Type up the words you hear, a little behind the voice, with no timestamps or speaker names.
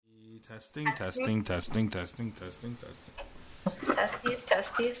Testing, testing, testing, testing, testing, testing. Testes,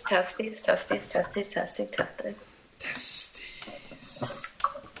 testes, testes, testes, testes, testing, testing. Testes.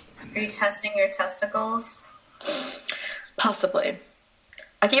 Are you testing your testicles? Possibly.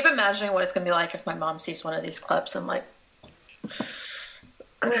 I keep imagining what it's going to be like if my mom sees one of these clips. I'm like,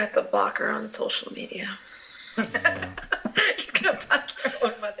 I'm going to have to block her on social media. You're going to block your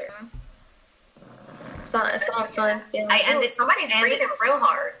own mother. It's not fun. Somebody's breathing real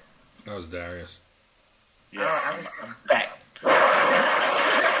hard. That was Darius. Yeah, I'm back.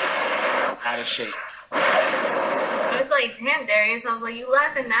 Out of shape. I was like, damn, Darius. I was like, you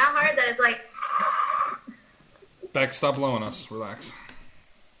laughing that hard that it's like... Beck, stop blowing us. Relax.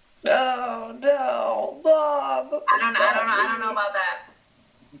 No, Bob. I don't know about that.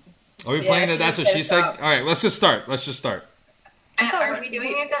 Are we playing it? That's what she said? All right, let's just start. Are we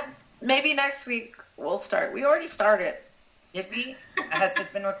doing it then? Maybe next week we'll start. We already started. Did we? Has this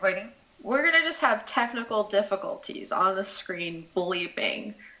been recording? We're going to just have technical difficulties on the screen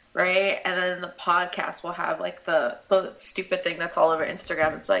bleeping, right? And then the podcast will have like the stupid thing that's all over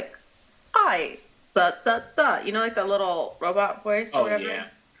Instagram. It's like, hi, you know, like the little robot voice or whatever? Yeah.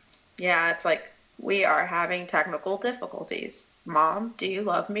 Yeah, it's like, we are having technical difficulties. Mom, do you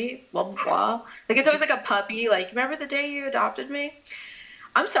love me? Blah, blah, blah. Like, it's always like a puppy. Like, remember the day you adopted me?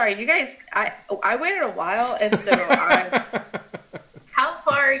 I'm sorry, you guys, I waited a while, and so How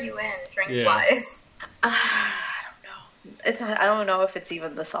far are you in, drink-wise? I don't know. I don't know if it's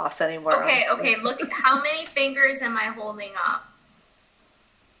even the sauce anymore. Okay, look, how many fingers am I holding up?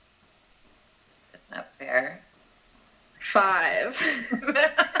 That's not fair. 5.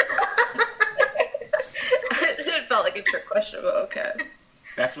 It felt like a trick question, but okay.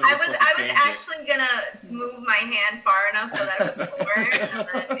 That's what I was actually gonna move my hand far enough so that it was 4,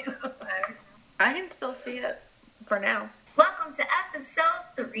 and then it was 5. I can still see it for now. Welcome to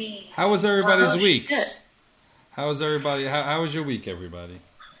episode 3. How was everybody's week? Shit. How was everybody? How was your week, everybody?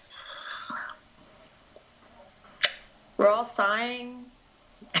 We're all sighing.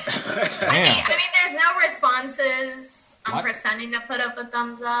 Damn. I mean, there's no responses. I'm What? pretending to put up a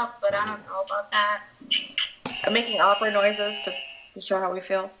thumbs up, but I don't know about that. I'm making opera noises to show how we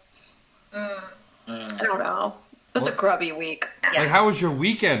feel. Mm. I don't know. It was a grubby week. Like, how was your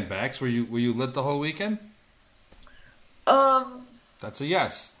weekend, Bex? Were you lit the whole weekend? That's a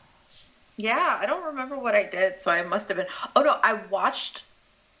yes. Yeah, I don't remember what I did, so I must have been. Oh no, I watched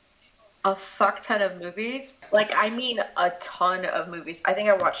a fuck ton of movies. Like, I mean, a ton of movies. I think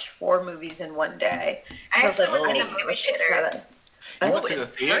I watched 4 movies in one day. I was like, actually I went need to to the get my movie shit theater. together. You went to the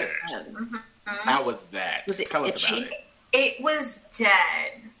theater? Mm-hmm. How was that? Was it Tell us itchy? about it. It was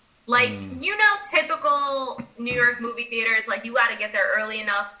dead. Like, you know, typical New York movie theaters, like, you gotta get there early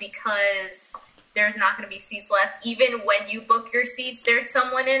enough because there's not gonna be seats left. Even when you book your seats, there's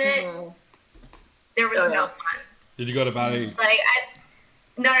someone in it. Mm-hmm. There was no one. Did you go to Bali? Like,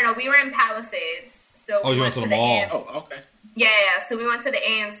 no, we were in Palisades. So Oh, we you went to the the mall. Oh, okay. Yeah, so we went to the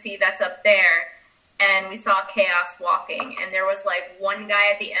ANC that's up there, and we saw Chaos walking, and there was, like, one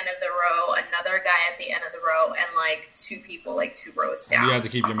guy at the end of the row, another guy at the end of the row, and, like, 2 people, like, 2 rows down. You had to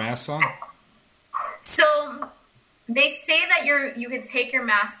keep your masks on? So, they say that you can take your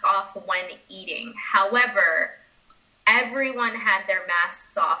mask off when eating. However, everyone had their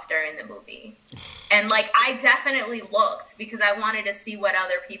masks off during the movie. And, like, I definitely looked because I wanted to see what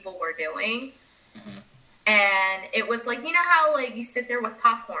other people were doing. Mm-hmm. And it was like, you know how, like, you sit there with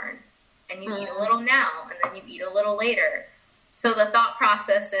popcorn and you eat a little now and then you eat a little later. So the thought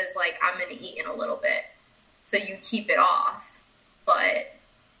process is, like, I'm going to eat in a little bit. So you keep it off. But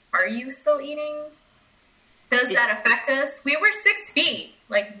are you still eating? Does that affect us? We were 6 feet,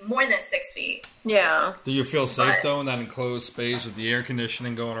 like, more than 6 feet. Yeah. Do you feel safe, But- though, in that enclosed space with the air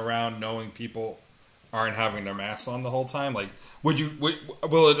conditioning going around, knowing people aren't having their masks on the whole time? Like, will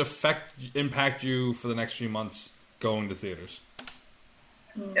it impact you for the next few months going to theaters?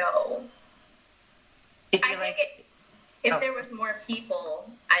 No. Did I you like? think if there was more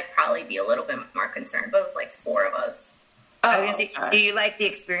people, I'd probably be a little bit more concerned. But it was like 4 of us. I was gonna say, do you like the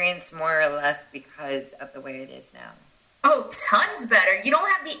experience more or less because of the way it is now? Oh, tons better. You don't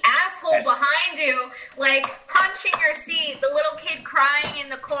have the asshole Yes. behind you, like, punching your seat. The little kid crying in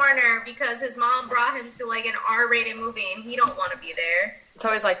the corner because his mom brought him to, like, an R-rated movie, and he don't want to be there. It's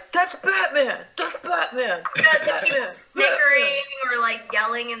always like, that's Batman! That's Batman! The people snickering or, like,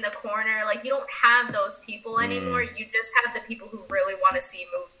 yelling in the corner. Like, you don't have those people anymore. You just have the people who really want to see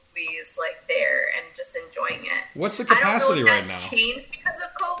movies, like, there and just enjoying it. What's the capacity I don't know right if that's now? changed because of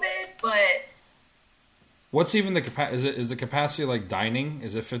COVID, but... What's even the capacity? Is the capacity like dining?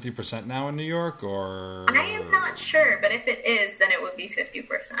 Is it 50% now in New York, or? I am not sure, but if it is, then it would be 50%.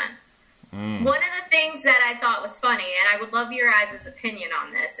 One of the things that I thought was funny, and I would love your guys' opinion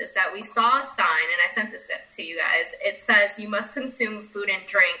on this, is that we saw a sign, and I sent this to you guys. It says you must consume food and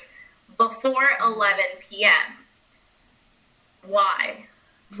drink before 11 p.m. Why?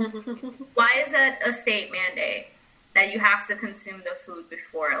 Why is that a state mandate that you have to consume the food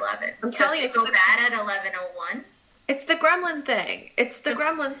before 11? I'm telling you, it's so bad at 11:01. It's the gremlin thing. It's the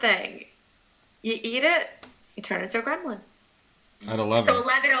gremlin thing. You eat it, you turn into a gremlin. At 11. So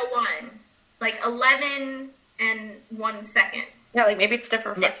 11:01, like 11 and 1 second. Yeah, like maybe it's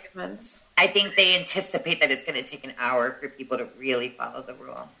different for Yeah. humans. I think they anticipate that it's going to take an hour for people to really follow the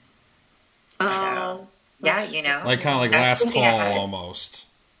rule. Oh. Yeah, you know? Like kind of like I'm last thinking call about it. almost.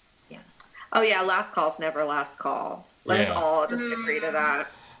 Oh yeah, last call's never last call. Let us Yeah. all just agree to that.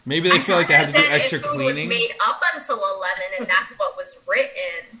 Maybe they feel like they had to do That extra if food cleaning. was made up until 11, and that's what was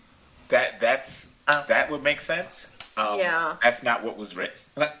written. That would make sense. Yeah. That's not what was written.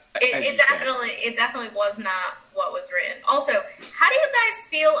 As It you said. definitely was not what was written. Also, how do you guys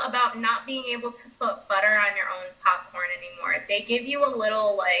feel about not being able to put butter on your own popcorn anymore? They give you a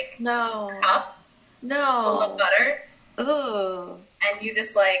little like No. cup full of No. butter, Ooh. and you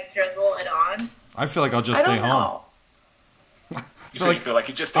just like drizzle it on. I feel like I'll just I stay don't home. know. You feel like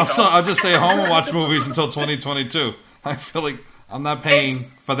you just stay home? I'll just stay home and watch movies until 2022. I feel like I'm not paying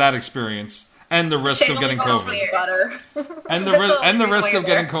for that experience and the risk of getting Shame on COVID. you. Butter. And the risk of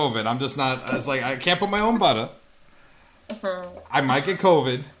getting COVID. I'm just not. It's like I can't put my own butter. I might get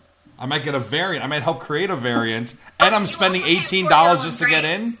COVID. I might get a variant. I might help create a variant, and I'm You spending also can't pour your $18 own just to get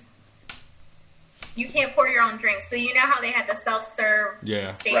in. drinks. You can't pour your own drink. So you know how they had the self-serve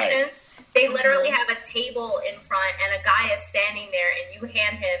Yeah. stations? Right. They literally have a table in front, and a guy is standing there, and you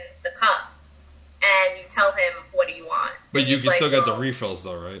hand him the cup, and you tell him, what do you want? But And you he's can still like, get the "Well, refills,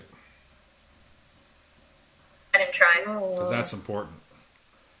 though, right? I didn't try. Because that's important.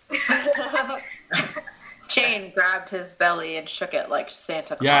 Shane grabbed his belly and shook it like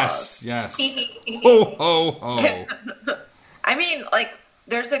Santa Claus. Yes, yes. Ho, ho, ho. I mean, like,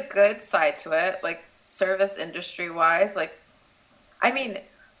 there's a good side to it, like, service industry wise. Like, I mean,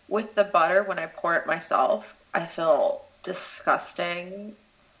 with the butter, when I pour it myself, I feel disgusting.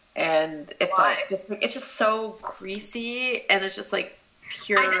 And it's Why? it's just so greasy, and it's just like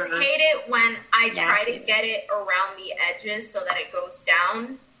pure. I just hate it when I try to Nasty. get it around the edges so that it goes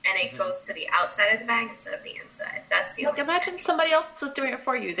down and it goes to the outside of the bag instead of the inside. That's the Like, only imagine thing. somebody else is doing it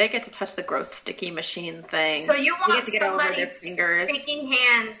for you. They get to touch the gross sticky machine thing. So you get want to get it over their somebody's fingers. taking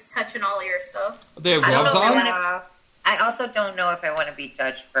hands touching all your stuff? They have I don't gloves know if I on? wanna- I also don't know if I want to be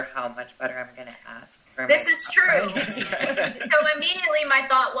judged for how much butter I'm going to ask. For This my is true. popcorn. So immediately my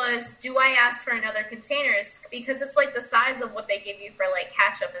thought was, do I ask for another containers? Because it's like the size of what they give you for like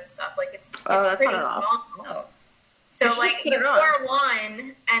ketchup and stuff. Like it's Oh, that's pretty not enough. small. No. So You should like just put you it on. pour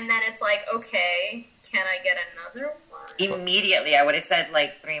one, and then it's like, okay, can I get another one? Immediately, I would have said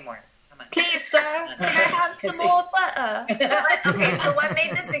like 3 more. Come on. Please, sir, can I have some more butter? Okay, so what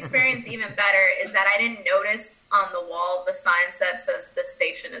made this experience even better is that I didn't notice on the wall the signs that says the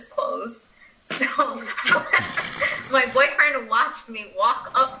station is closed. So my boyfriend watched me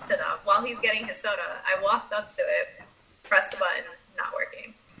walk up to them while he's getting his soda. I walked up to it, pressed the button, not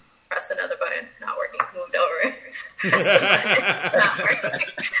working. Pressed another button, not working. Moved over, pressed the button, not working.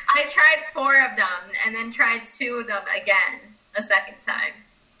 I tried 4 of them and then tried 2 of them again a second time.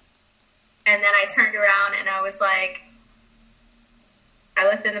 And then I turned around and I was like, I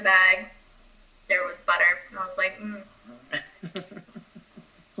looked in the bag. There was butter, and I was like,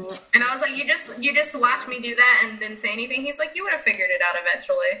 And I was like, you just watched me do that and didn't say anything. He's like, you would have figured it out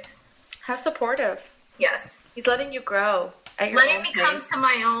eventually. How supportive. Yes, He's letting you grow at your letting own me come pace. to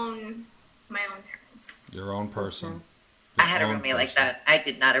my own terms. Your own person. I had a Your own roommate like person. that. I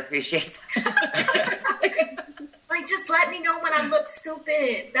did not appreciate that. Like, just let me know when I look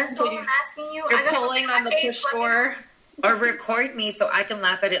stupid. That's all I'm asking you. I You're gotta pulling look at on the my face, push let me door. Or record me so I can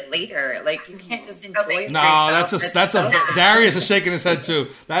laugh at it later. Like, you can't just enjoy Okay. it No, yourself. that's a. Nah. Darius is shaking his head too.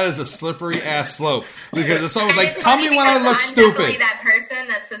 That is a slippery ass slope because it's always And like, it's tell funny me when I because look I'm definitely stupid. that person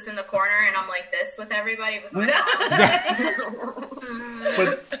that sits in the corner and I'm like this with everybody. With my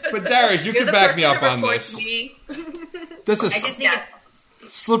But Darius, you You're can the back me person up who on reports this. me. This I is just think Yes.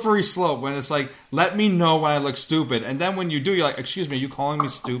 slippery slope when it's like, let me know when I look stupid, and then when you do, you're like, excuse me, are you calling me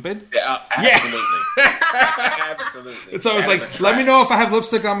stupid? Yeah, absolutely. Absolutely. It's always That is like, a let me fact. know if I have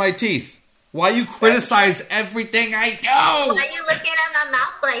lipstick on my teeth. Why you criticize everything I do? Why are you looking at my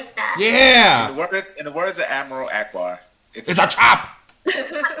mouth like that? Yeah, In the words of Admiral Akbar, it's a chop.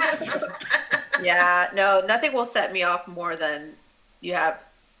 Yeah, no, nothing will set me off more than you have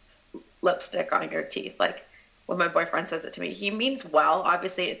lipstick on your teeth. Like, when my boyfriend says it to me. He means well.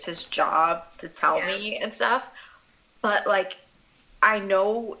 Obviously, it's his job to tell me and stuff. But, like, I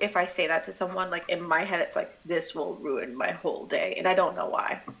know if I say that to someone, like, in my head, it's like, this will ruin my whole day. And I don't know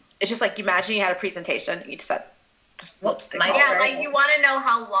why. It's just like, imagine you had a presentation, you just had lipstick. Yeah, like, you want to know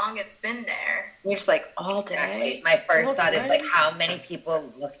how long it's been there. You're just like, all day? Exactly. My first thought is, like, how many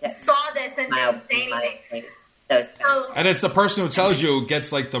people looked at saw this and didn't say anything. And it's the person who tells you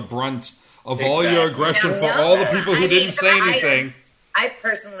gets, like, the brunt of all your aggression for all the people who didn't say anything. I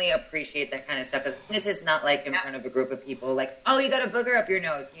personally appreciate that kind of stuff. This is not like in front of a group of people, like, oh, you got a booger up your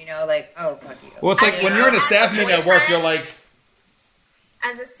nose, you know, like, oh, fuck you. Well, it's like when you're in a staff meeting at work, you're like...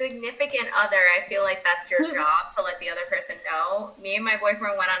 As a significant other, I feel like that's your job to let the other person know. Me and my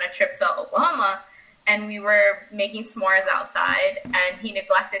boyfriend went on a trip to Oklahoma, and we were making s'mores outside, and he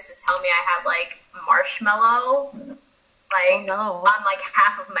neglected to tell me I had, like, marshmallow, like, on, like,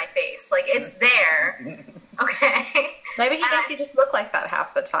 half of my face. Like, it's there. Okay. Maybe he thinks you just look like that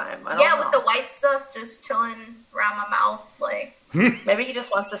half the time. I don't know. With the white stuff just chilling around my mouth, like. Maybe he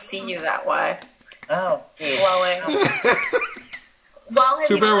just wants to see you that way. Oh, dude. Glowing.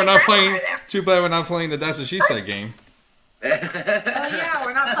 Too bad we're not playing. Too bad we're not playing the That's What She Said game. Oh yeah,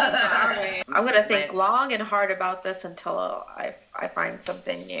 we're not playing that, are we? I'm gonna think long and hard about this until I find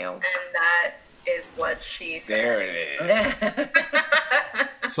something new. And that is what she said. There it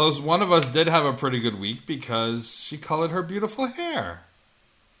is. So one of us did have a pretty good week because she colored her beautiful hair.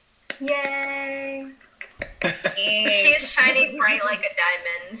 Yay! She is shining bright like a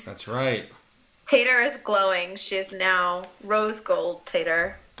diamond. That's right. Tater is glowing. She is now rose gold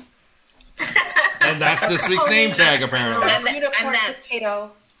Tater. And that's this week's name tag, apparently. I'm that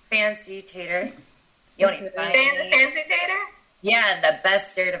potato. Fancy Tater. You want to find Fancy Tater? Yeah, the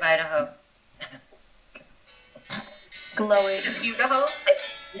best dirt of Idaho. Glowing. Idaho?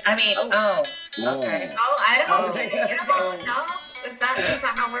 I mean, okay. Oh, Idaho? Idaho? No? Is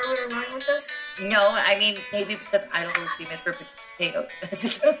that not where we were going with this? No, I mean, maybe because Idaho is famous for potatoes.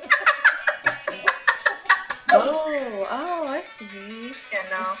 Oh, I see. Yeah,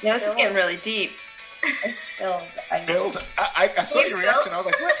 no. Yeah, this is getting really deep. I spilled. I saw your reaction. I was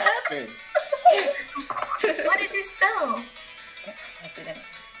like, what happened? What did you spill? I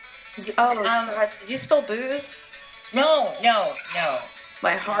didn't. God, did you spill booze? No.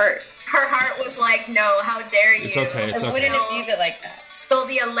 My heart. Her heart was like, no, how dare you. It's okay, I wouldn't abuse it like that. Spill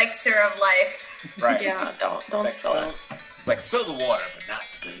the elixir of life. Right. Yeah, don't Like, spill it. Like, spill the water, but not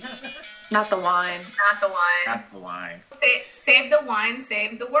the booze. Not the wine. Not the wine. Not the wine. Save the wine,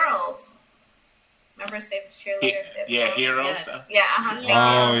 save the world. Remember Save the Cheerleader? Save the world? Heroes. Yeah,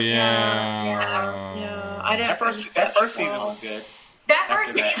 Oh, yeah. Yeah. I didn't That first season was good. That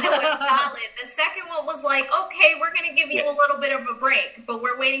first season was solid. The second one was like, okay, we're going to give you a little bit of a break, but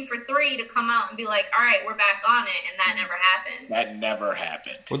we're waiting for 3 to come out and be like, all right, we're back on it, and that never happened. That never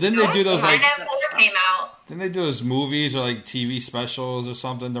happened. Well, didn't they do those, like... 4 came out. Didn't they do those movies or, like, TV specials or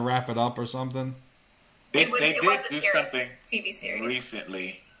something to wrap it up or something? They It was did a do series, something TV series.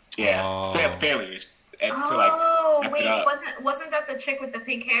 recently. Yeah. Oh. Fairly recent. Oh, wrap wait, it up. wasn't that the chick with the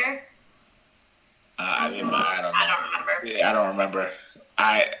pink hair? I don't know. I don't remember. Yeah, I don't remember.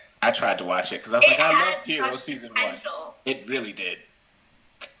 I tried to watch it because I was like, I had love Heroes such season potential. 1. It really did.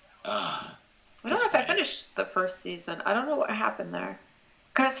 I don't know if I finished the first season. I don't know what happened there.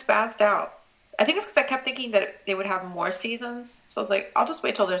 Kind of spazzed out. I think it's because I kept thinking that they would have more seasons. So I was like, I'll just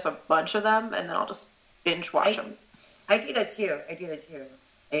wait till there's a bunch of them, and then I'll just binge watch them. I do that too. It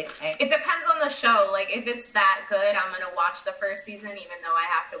depends on the show. Like, if it's that good, I'm going to watch the first season, even though I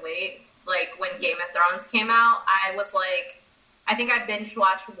have to wait. Like, when Game of Thrones came out, I was like... I think I binge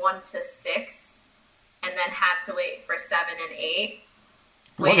watched 1 to 6, and then had to wait for 7 and 8.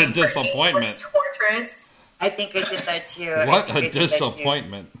 What a disappointment! Was torturous. I think I did that too. What a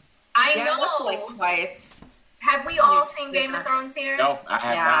disappointment! I Yeah, know. I watched it like twice. Have we all seen Game of Thrones here? No, I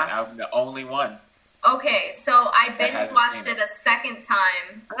have not. I'm the only one. Okay, so I binge hasn't watched seen it a second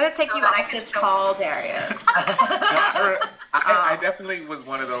time. I'm going to take So you that I off can this show call, Darius. I definitely was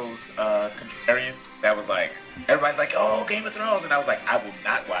one of those contrarians that was like, everybody's like, oh, Game of Thrones. And I was like, I will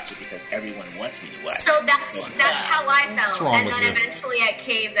not watch it because everyone wants me to watch it. So that's how I felt. wrong And with then you? eventually I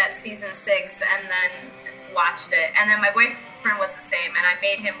caved at season 6 and then watched it. And then my boyfriend was the same, and I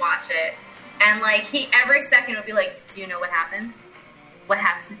made him watch it. And like, he every second would be like, do you know what happens? What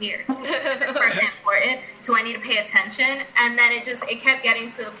happens here? Is this person important? Do I need to pay attention? And then it kept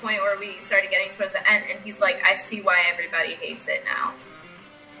getting to the point where we started getting towards the end, and he's like, I see why everybody hates it now.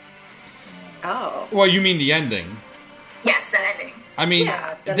 Oh. Well, you mean the ending? Yes, the ending. I mean,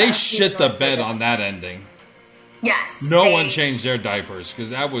 Yeah, the they last shit season the was bed good. on that ending. Yes. No one changed their diapers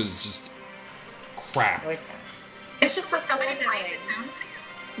because that was just crap. It was sad. It's just the somebody playing formatting.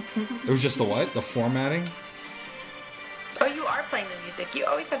 it too. It was just the what? The formatting? Oh, you are playing the music. You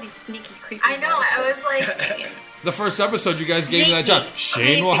always have these sneaky, creepy. I know. I was like, The first episode, you guys gave me that job.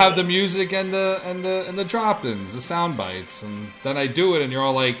 Shane will have the music and the drop-ins, the sound bites, and then I do it, and you're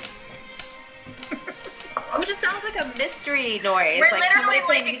all like, It just sounds like a mystery noise. We're like literally somebody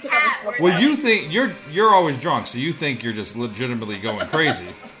playing like a music cat. on the well, you think you're always drunk, so you think you're just legitimately going crazy.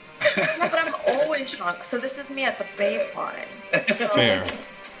 Yeah, but I'm always drunk, so this is me at the baseline. So Fair.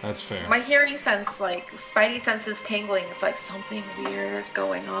 That's fair. My hearing sense, like, spidey sense is tingling. It's like something weird is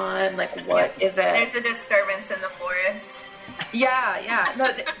going on. Like, what is it? there's a disturbance in the forest. Yeah. No,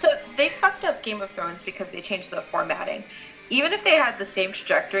 so they fucked up Game of Thrones because they changed the formatting. Even if they had the same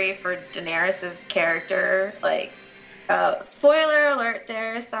trajectory for Daenerys' character, like, spoiler alert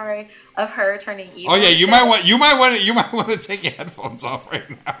there, sorry, of her turning evil. Oh yeah, you might want to take your headphones off right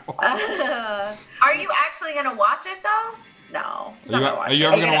now. Are you actually gonna watch it though? No. Are you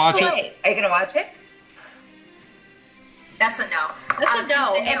ever gonna watch it? Are you gonna watch it? That's a no. That's a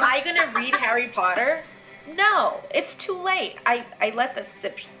no. Continue. Am I gonna read Harry Potter? No, it's too late. I let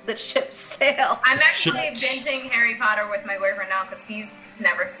the ship sail. I'm actually binging Harry Potter with my boyfriend now because he's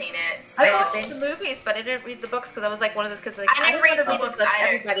never seen it. So. I watched the movies, but I didn't read the books because I was like one of those kids like I didn't read the want to books read either.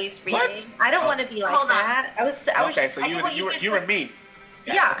 everybody's reading. What? I don't want to be like Hold on. that. I was Okay, so I didn't want you to and me.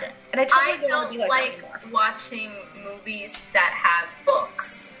 Yeah, Okay. and I I totally didn't want to don't be like, like that anymore. watching movies that have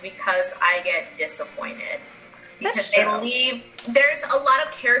books because I get disappointed. Because That's they true. leave. There's a lot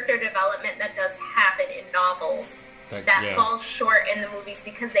of character development that does happen in novels that falls short in the movies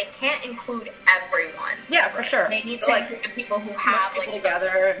because they can't include everyone. Yeah, for sure. They need So, to like, include the people who Smush have people like together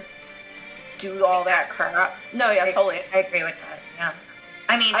and do all that crap. No, yeah, totally. I agree with that. Yeah.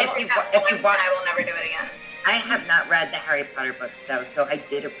 I mean, I if like you that if once you and want, I will never do it again. I have not read the Harry Potter books though, so I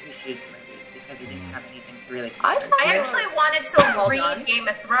did appreciate the movies because he didn't have anything to really. I compare. I Yeah. actually wanted to Well read done. Game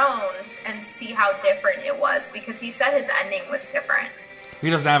of Thrones and see how different it was because he said his ending was different. He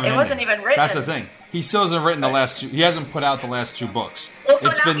doesn't have an It ending. wasn't even written. That's the thing. He still hasn't written the last two. He hasn't put out the last two books. Well, so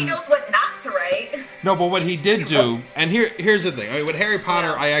It's now been he knows what not to write. no, but what he did do, and here's the thing. I mean, with Harry Potter,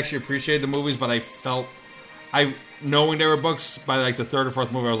 Yeah. I actually appreciated the movies, but I felt knowing there were books by like the third or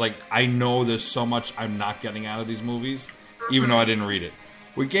fourth movie, I was like, I know there's so much I'm not getting out of these movies, even though I didn't read it.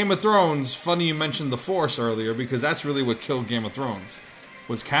 With Game of Thrones, funny you mentioned the Force earlier because that's really what killed Game of Thrones.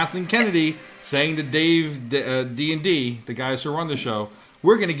 Was Kathleen Kennedy saying to Dave D&D, the guys who run the show,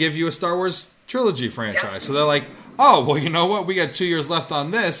 we're going to give you a Star Wars trilogy franchise. Yep. So they're like, oh, well, you know what? We got 2 years left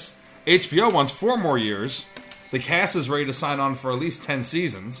on this. HBO wants 4 more years. The cast is ready to sign on for at least 10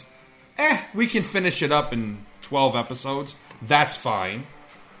 seasons. We can finish it up in 12 episodes. That's fine.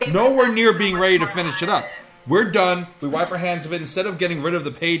 Nowhere near being ready to finish it up. We're done. We wipe our hands of it. Instead of getting rid of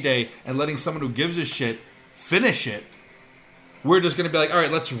the payday and letting someone who gives a shit finish it, we're just going to be like, all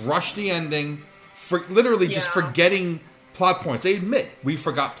right, let's rush the ending. For literally just Yeah. forgetting plot points. They admit we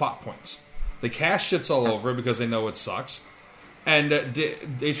forgot plot points. The cast shits all over it because they know it sucks. And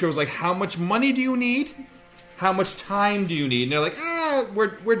HBO was like, how much money do you need? How much time do you need? And they're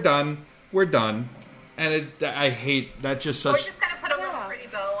like, we're done. We're done. And I hate that. Just We're such. just gonna put a little pretty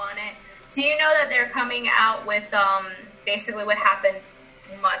bow on it. Do you know that they're coming out with basically what happened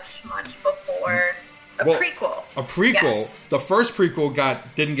much before? A Well, prequel. A prequel. Yes. The first prequel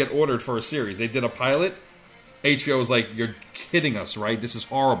didn't get ordered for a series. They did a pilot. HBO was like, "You're kidding us, right? This is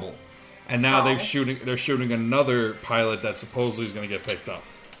horrible." And now they're shooting another pilot that supposedly is going to get picked up.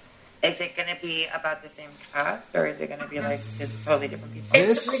 Is it going to be about the same cast, or is it going to be like just totally different people?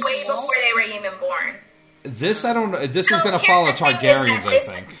 It's This- way before they were even born. This I don't know. This is So going to here's follow the thing is Targaryens, that I this-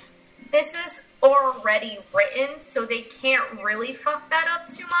 think. This is already written, so they can't really fuck that up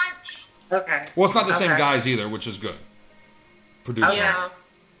too much. Okay. Well, it's not the same Okay. guys either, which is good. Producing. Okay. Yeah.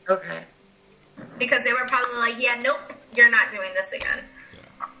 Okay. Because they were probably like, yeah, nope, you're not doing this again.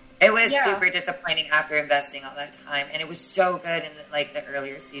 It was Yeah. super disappointing after investing all that time, and it was so good in the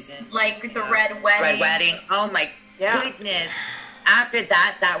earlier season. Like the Yeah. Red Wedding. Red Wedding. Oh my Yeah. goodness! After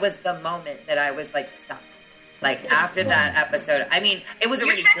that, that was the moment that I was like stuck. Like after that episode, I mean, it was You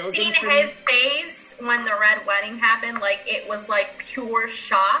already should have building seen for his me. face when the Red Wedding happened. Like, it was like pure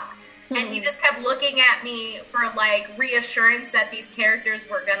shock. And he just kept looking at me for like reassurance that these characters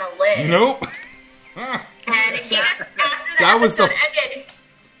were gonna live. Nope. And he just, after That that was the- episode ended,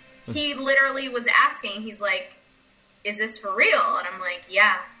 he literally was asking, he's like, is this for real? And I'm like,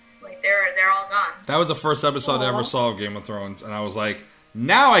 yeah. Like, they're all gone. That was the first episode I ever saw of Game of Thrones, and I was like,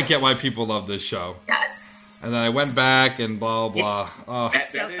 now I get why people love this show. Yes. And then I went back and blah blah. Oh, That,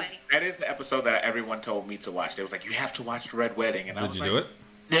 So that is funny. that is the episode that everyone told me to watch. They was like, you have to watch the Red Wedding, and I did was you like, do it?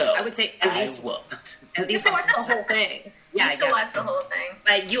 No, I would say at I least won't. at You least should watch the whole thing. Yeah, you should watch the whole thing.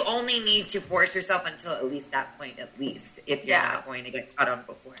 But you only need to force yourself until at least that point, if you're not going to get caught on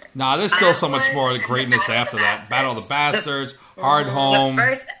before. Nah, there's still so Battle much more and greatness the after Battle of that. the Battle of the Bastards, Hard Home.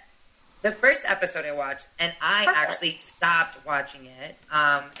 The first episode I watched, and I actually stopped watching it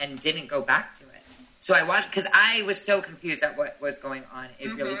and didn't go back to it. So I watched, because I was so confused at what was going on.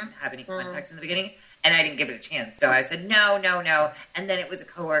 It really didn't have any context in the beginning, and I didn't give it a chance. So I said, no. And then it was a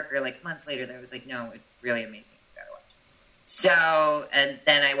coworker, like months later, that was like, no, it's really amazing. You gotta watch it. So, and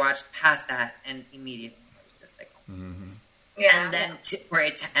then I watched past that, and immediately I was just like, oh, Yeah. and then for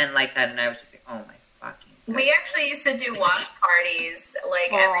it to end like that, and I was just like, oh my fucking God. We actually used to do watch parties,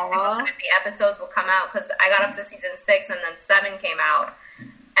 like every single time the episodes would come out, because I got up to season 6 and then 7 came out,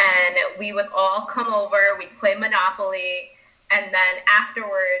 and we would all come over, we'd play Monopoly, and then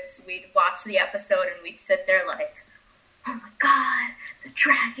afterwards we'd watch the episode and we'd sit there like, oh my God, the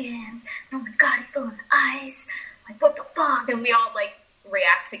dragons, oh my God, he fell on the ice, like what the fuck, and we all like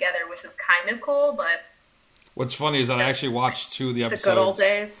react together, which was kind of cool, but What's funny is that I actually watched 2 of the episodes. The good old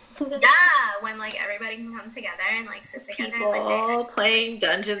days. yeah, when like everybody can come together and like sit together. People playing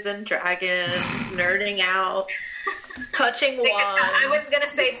Dungeons and Dragons, nerding out, touching wands. I was gonna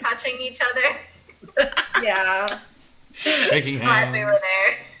say touching each other. Yeah. Shaking Glad hands. we were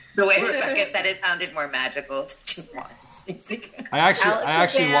there. The way Rebecca said it sounded more magical to once. I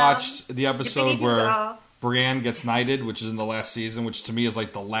actually down. watched the episode Yippee-dee-doo. where Brienne gets knighted, which is in the last season, which to me is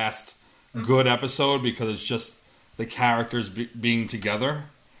like the last good episode because it's just the characters being together.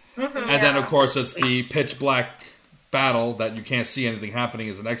 And then, of course, it's the pitch black battle that you can't see anything happening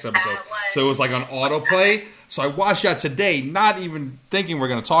is the next episode. So it was like on autoplay. So I watched that today, not even thinking we're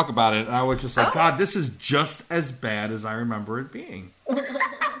going to talk about it. And I was just like, God, this is just as bad as I remember it being.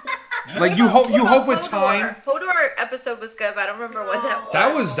 Like you hope with time. Hodor episode was good, but I don't remember what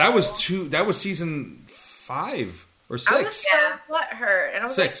that was. That was season 5 or 6. I was so butthurt, and I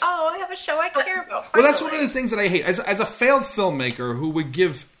was 6. like, "Oh, I have a show I care about." Well, that's one of the things that I hate. As a failed filmmaker who would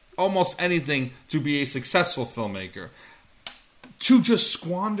give almost anything to be a successful filmmaker, to just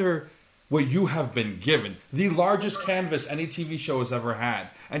squander what you have been given, the largest canvas any TV show has ever had,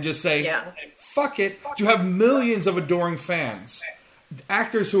 and just say, fuck it, you have millions of adoring fans,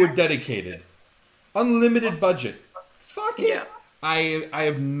 actors who are dedicated, unlimited budget. Fuck it. Yeah. I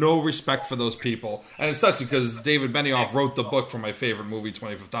have no respect for those people. And it sucks because David Benioff wrote the book for my favorite movie,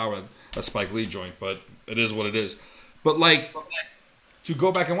 25th Hour, a Spike Lee joint, but it is what it is. But, like, to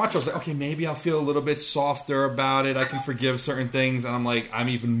go back and watch, I was like, okay, maybe I'll feel a little bit softer about it. I can forgive certain things. And I'm like, I'm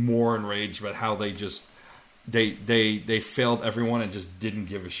even more enraged about how they just, they failed everyone and just didn't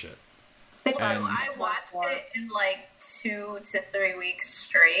give a shit. So I watched it in like 2 to 3 weeks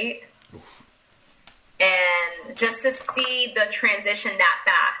straight. Oof. And just to see the transition that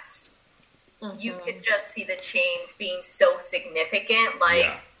fast, you could just see the change being so significant.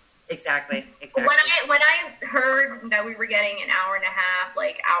 Like, Exactly. when I heard that we were getting an hour and a half,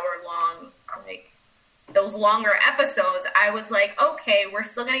 like hour long, like those longer episodes, I was like, okay, we're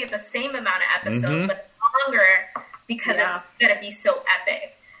still gonna get the same amount of episodes, but longer because it's gonna be so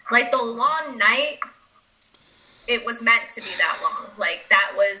epic. Like the Long Night, it was meant to be that long. Like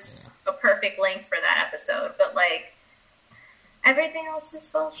that was a perfect length for that episode, but like everything else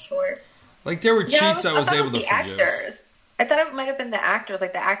just fell short. Like there were cheats I was able to forgive. Actors. I thought it might have been the actors.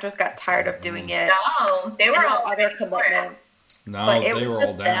 Like the actors got tired of doing it. No, they were all other commitments. No, But it they was were all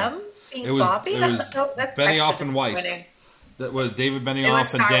just down. them being It was sloppy. That's Benioff and Weiss. disappointing. That was David It was Benioff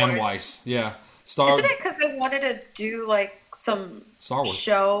and Star Dan Wars. Weiss. Yeah, Isn't it because they wanted to do like some Star Wars.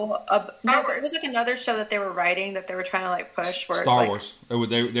 show? Star Wars. It was like another show that they were writing that they were trying to like push. Where Star it's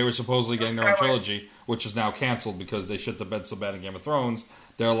Wars. They were supposedly getting their own Star Wars. trilogy, which is now canceled because they shit the bed so bad in Game of Thrones.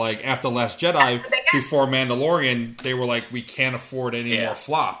 They're like, after Last Jedi, before Mandalorian, they were like, we can't afford any more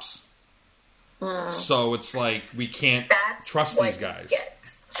flops. So it's like, we can't That's trust what these you guys. get.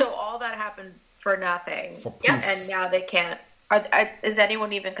 So all that happened for nothing. For poof. And now they can't. Is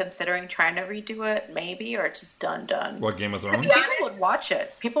anyone even considering trying to redo it? Maybe, or it's just done. What, Game of Thrones? People would watch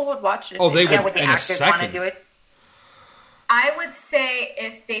it. People would watch it. Oh, they would would the in a actors want to second. do it? I would say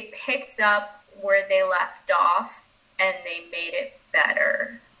if they picked up where they left off and they made it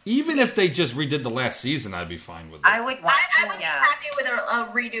better. Even if they just redid the last season, I'd be fine with it. I would want I would be happy with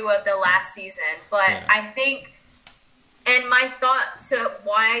a redo of the last season, but I think, and my thought to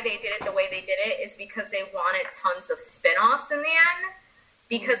why they did it the way they did it is because they wanted tons of spin-offs in the end.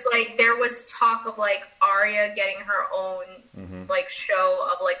 Because, like, there was talk of, like, Arya getting her own, like, show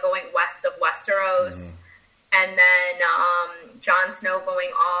of, like, going west of Westeros. And then Jon Snow going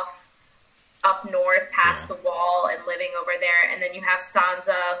off up north past the wall and living over there. And then you have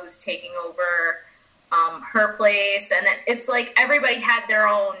Sansa who's taking over her place. And then it's like everybody had their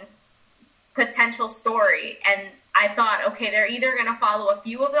own potential story. And I thought, okay, they're either going to follow a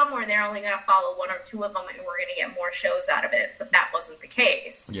few of them or they're only going to follow one or two of them and we're going to get more shows out of it. But that wasn't the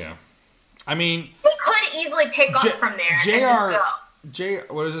case. Yeah. I mean... We could easily pick up from there and just go.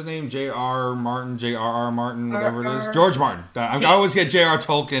 What is his name? J.R. Martin, J.R.R. Martin, whatever it is. George Martin. I always get J.R.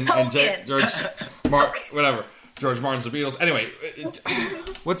 Tolkien and George Martin, whatever. George Martin's the Beatles. Anyway,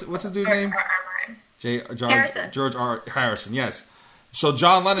 what's his dude's name? George R. Harrison, yes. So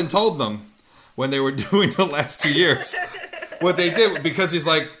John Lennon told them when they were doing the last 2 years what they did, because he's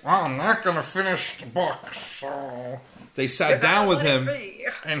like, well, I'm not going to finish the book, so... They sat down with him,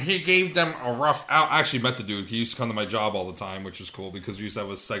 and he gave them a rough out. I actually met the dude. He used to come to my job all the time, which was cool because we used to have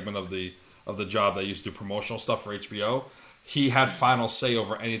a segment of the job that used to do promotional stuff for HBO. He had final say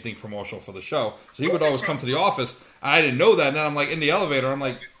over anything promotional for the show, so he would always come to the office. And I didn't know that, and then I'm like in the elevator. I'm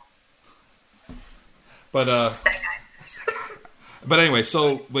like, but anyway,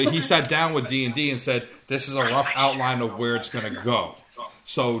 but he sat down with D&D and said, "This is a rough outline of where it's going to go."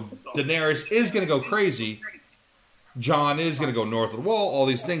 So Daenerys is going to go crazy. John is going to go north of the wall, all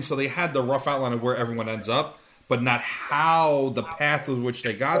these things. So they had the rough outline of where everyone ends up, but not how the path with which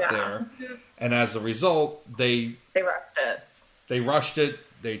they got there. And as a result, they rushed it. They rushed it.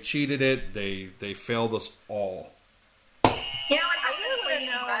 They cheated it. They failed us all. You know what happens when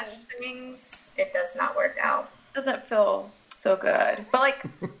you rush things? It does not work out. Doesn't feel so good. But like,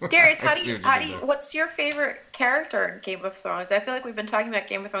 Darius, what's your favorite character in Game of Thrones? I feel like we've been talking about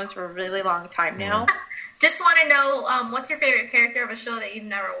Game of Thrones for a really long time now. Just want to know, what's your favorite character of a show that you've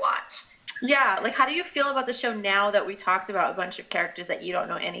never watched? Yeah, like, how do you feel about the show now that we talked about a bunch of characters that you don't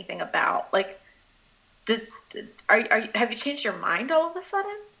know anything about? Like, have you changed your mind all of a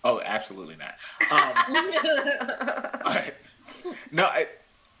sudden? Oh, absolutely not. No,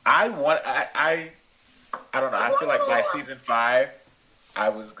 I don't know. I feel like by season 5, I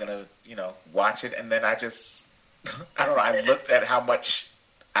was gonna, watch it, and then I just, I don't know. I looked at how much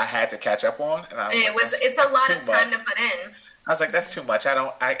I had to catch up on, and it's a lot of time to put in. I was like, that's too much. I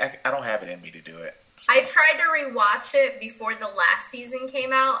don't have it in me to do it. So. I tried to rewatch it before the last season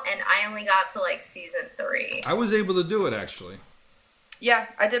came out, and I only got to like season 3. I was able to do it actually. Yeah,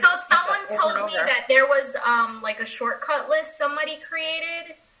 I did. So someone told me that there was like a shortcut list somebody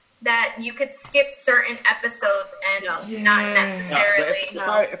created that you could skip certain episodes and not necessarily.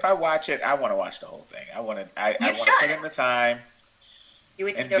 No, if I watch it, I want to watch the whole thing. I want to put in the time. You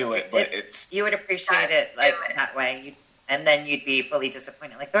would do it, but you would appreciate it like that way, and then you'd be fully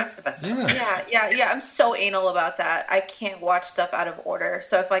disappointed like the rest of us. Yeah. I'm so anal about that. I can't watch stuff out of order.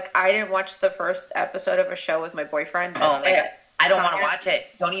 So if I didn't watch the first episode of a show with my boyfriend, oh my god, I don't want to watch it.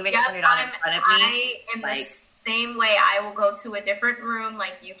 Don't even turn it on in front of me. I am the same way. I will go to a different room.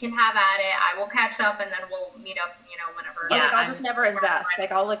 Like, you can have at it. I will catch up, and then we'll meet up. Whenever. Yeah, I'll just never invest.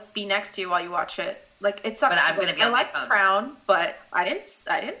 Like, I'll be next to you while you watch it. Like, it's not. But I'm gonna be. I like The Crown, but I didn't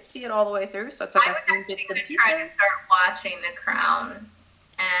see it all the way through. So it's like I was actually going to try to start watching The Crown,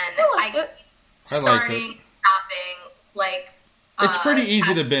 and I starting, stopping. Like, it's pretty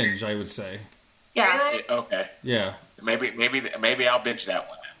easy to binge, I would say. Yeah. Really? Okay. Yeah. Maybe I'll binge that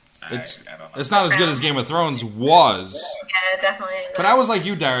one. I don't know. It's not as good as Game of Thrones was. Yeah, definitely. But I was like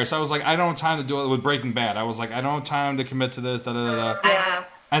you, Darius. I was like, I don't have time to do it with Breaking Bad. I was like, I don't have time to commit to this. Yeah.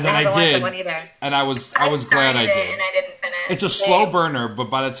 And then I did. And I was glad I did. And I didn't finish. It's a slow burner, but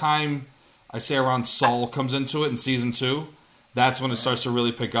by the time I say around Saul comes into it in season 2, that's when it starts to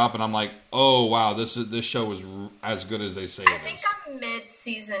really pick up. And I'm like, oh wow, this show is as good as they say it is. I think I'm mid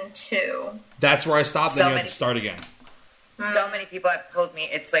season 2. That's where I stopped. Then you have to start again. So many people have told me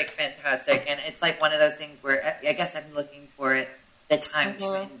it's like fantastic, and it's like one of those things where I guess I'm looking for the time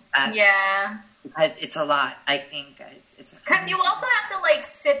to invest. Yeah, because it's a lot. I think it's because you also have to like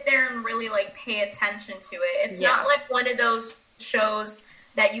sit there and really like pay attention to it. It's not like one of those shows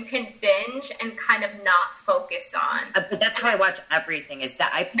that you can binge and kind of not focus on. But that's how I watch everything. Is that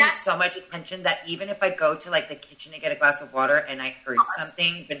I pay so much attention that even if I go to like the kitchen to get a glass of water and I heard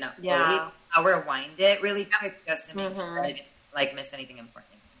something but not fully, I'll rewind it really quick just to make sure I didn't miss anything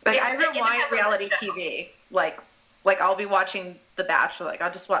important. Like, I rewind reality TV. Like I'll be watching The Bachelor. Like,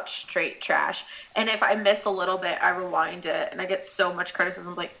 I'll just watch straight trash. And if I miss a little bit, I rewind it, and I get so much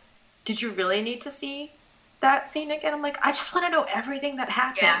criticism. Like, did you really need to see that scene again? I'm like, I just want to know everything that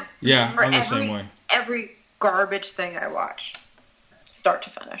happened. Yeah, I'm the same way. Every garbage thing I watch, start to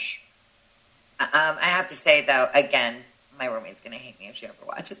finish. I have to say, though, again, my roommate's going to hate me if she ever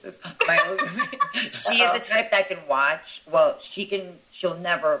watches this. She is the type that can watch. Well, she'll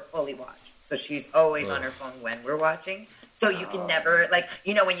never fully watch. So she's always on her phone when we're watching. So you can never, like,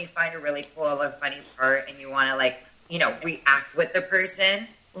 you know, when you find a really cool or funny part and you want to, like, you know, react with the person,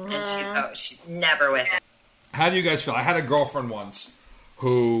 and she's never with it. How do you guys feel? I had a girlfriend once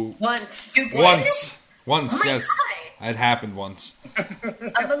who... Once. Yes. God. It happened once.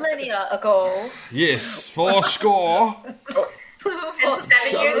 A millennia ago. Yes, 4 score.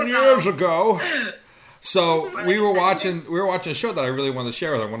 It's 7 years ago. So we were watching a show that I really wanted to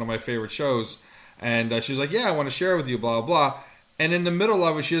share with her, one of my favorite shows. And she was like, yeah, I want to share with you, blah, blah. And in the middle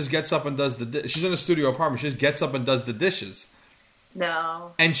of it, she just gets up and does she's in a studio apartment. She just gets up and does the dishes.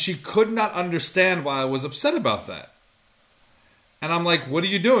 No. And she could not understand why I was upset about that. And I'm like, what are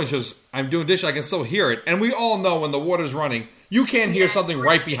you doing? She goes, I'm doing dishes. I can still hear it. And we all know when the water's running, you can't hear something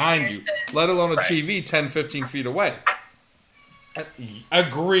right behind you, let alone a TV 10, 15 feet away.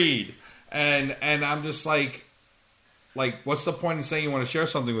 Agreed. And I'm just like, what's the point in saying you want to share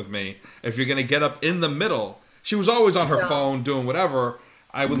something with me if you're going to get up in the middle? She was always on her phone doing whatever.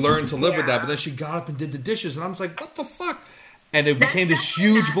 I would learn to live with that. But then she got up and did the dishes. And I was like, what the fuck? And it became this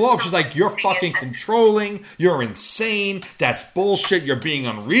huge blow up. She's like, you're fucking controlling. You're insane. That's bullshit. You're being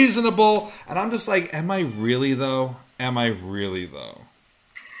unreasonable. And I'm just like, am I really, though? I have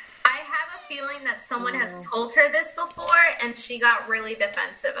a feeling that someone has told her this before, and she got really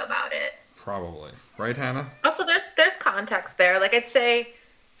defensive about it. Probably. Right, Hannah? Also, there's context there. Like, I'd say,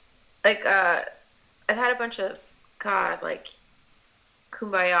 like, I've had a bunch of, like,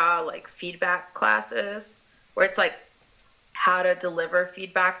 kumbaya, like, feedback classes where it's, like, how to deliver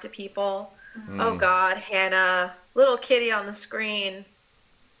feedback to people. Oh, God, Hannah, little kitty on the screen.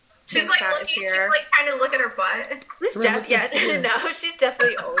 She's like trying to look at her butt. No, she's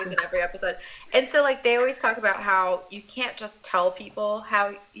definitely always in every episode. And so, like, they always talk about how you can't just tell people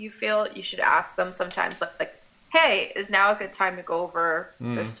how you feel. You should ask them sometimes, like, hey, is now a good time to go over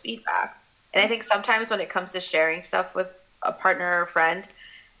this feedback? And I think sometimes when it comes to sharing stuff with a partner or friend,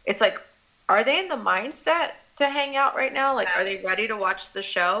 it's like, are they in the mindset to hang out right now? Like, are they ready to watch the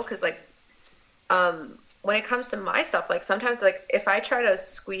show? Because, like, when it comes to my stuff, like, sometimes, like, if I try to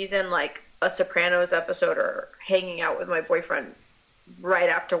squeeze in, like, a Sopranos episode or hanging out with my boyfriend right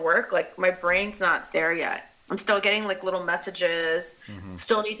after work, like, my brain's not there yet. I'm still getting, like, little messages,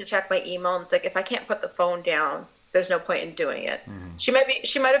 still need to check my email, and it's like, if I can't put the phone down, there's no point in doing it. She might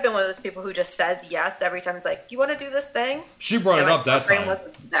have been one of those people who just says yes every time. It's like, you want to do this thing? She brought it up that time.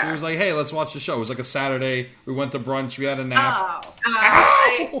 She was like, hey, let's watch the show. It was like a Saturday. We went to brunch. We had a nap.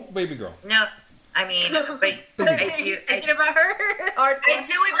 Ow, baby girl. No, I mean, but thinking about her. I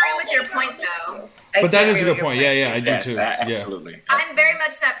do agree with your point, though. But that is a good point. Yeah, I do too. Absolutely. I'm very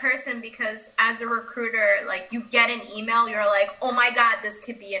much that person because as a recruiter, like, you get an email, you're like, oh my God, this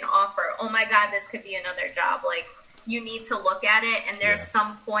could be an offer. Oh my God, this could be another job. Like, you need to look at it. And there's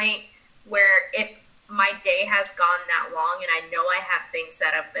some point where if my day has gone that long and I know I have things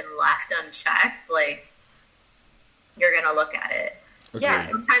that have been left unchecked, like, you're going to look at it. Agreed. Yeah,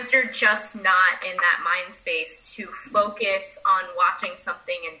 sometimes you're just not in that mind space to focus on watching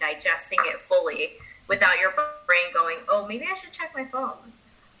something and digesting it fully without your brain going, oh, maybe I should check my phone.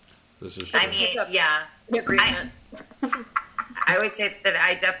 This is true. I mean, yeah. I would say that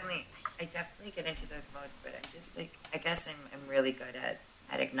I definitely get into those modes, but I'm just like, I guess I'm really good at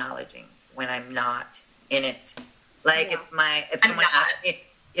acknowledging when I'm not in it. Like,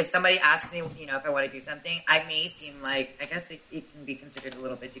 if somebody asks me, you know, if I want to do something, I may seem like, I guess it can be considered a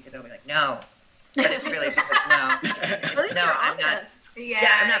little bit because I'll be like, no. But it's really because, I'm not.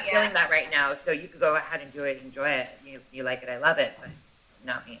 I'm not feeling that right now. So you could go ahead and do it, enjoy it. You like it, I love it, but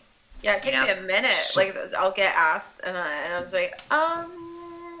not me. Yeah, it takes me a minute. Like, I'll get asked, and I was like, and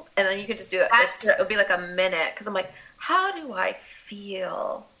then you could just do it. It'll be like a minute, because I'm like, how do I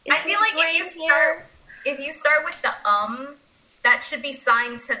feel? I feel like if you start with the that should be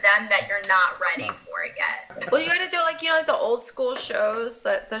signed to them that you're not ready for it yet. Well, you gotta do, like, you know, like the old school shows,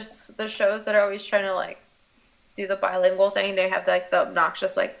 that the shows that are always trying to, like, do the bilingual thing. They have, like, the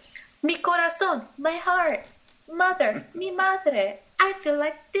obnoxious, like, mi corazón, my heart, mother, mi madre, I feel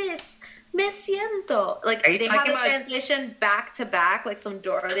like this, me siento. Like, they have a translation back to back, like some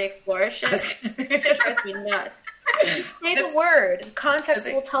Dora the Explorer shit. It drives me nuts. Just say the word. Context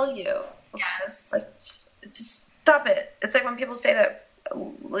will tell you. Yes. Like, just stop it. It's like when people say that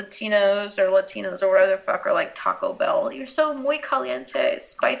Latinos or Latinas or whatever the fuck are like Taco Bell. You're so muy caliente,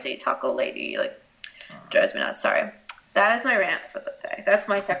 spicy taco lady. Like, drives me nuts. Sorry. That is my rant for the day. That's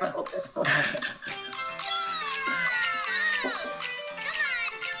my technical difficulty.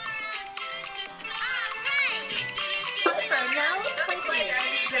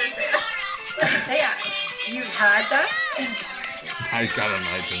 Yeah, you heard that? I got an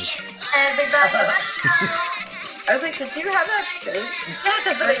iTunes. Everybody, let's go. I was like, did you have that too? Yeah,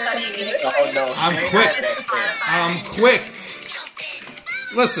 that's what I thought you mean. Oh no, I'm Shane quick. had that I'm quick.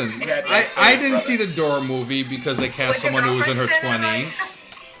 Listen, Yeah, that's I right, didn't brother. see the Door movie because they cast someone who was in her 20s.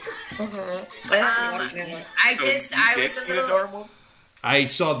 I So just, you I did was a see the little. Dora movie? I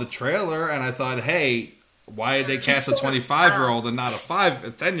saw the trailer and I thought, hey, why did they cast a 25-year-old and not a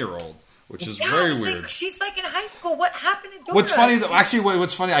 10-year-old? Which is Yeah, I very was like, weird. she's like in high school. What happened to Dora? What's funny though, actually,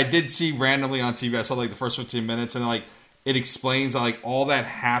 what's funny, I did see randomly on TV. I saw like the first 15 minutes, and like it explains like all that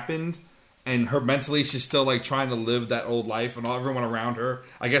happened, and her mentally, she's still like trying to live that old life, and everyone around her.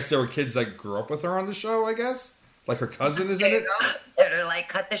 I guess there were kids that grew up with her on the show. I guess like her cousin is in it. They're like,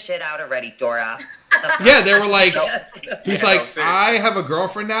 cut the shit out already, Dora. Yeah, they were like, he's Yeah, like, no, seriously. I have a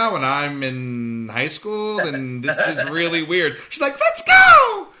girlfriend now, and I'm in high school, and this is really weird. She's like, let's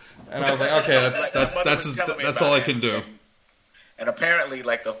go. And I was like, okay, that's all I can do. And apparently,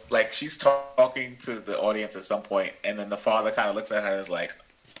 like she's talking to the audience at some point, and then the father kind of looks at her and is like,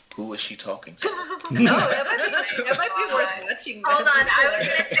 "Who is she talking to?" No, that might be worth watching. Hold on, I was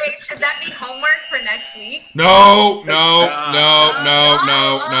gonna say, should that be homework for next week? No.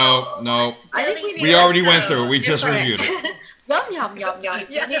 I think we need We already went through it. We just different- reviewed it. Yum. I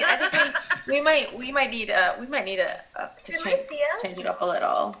think we might need to Can we change see us? it up a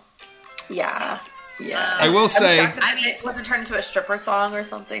little. Yeah. I will I'm say, shocked that I mean- it wasn't turned into a stripper song or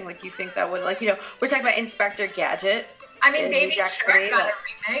something. Like, you think that would, like, we're talking about Inspector Gadget. I mean, Is Baby Jack Shark City, got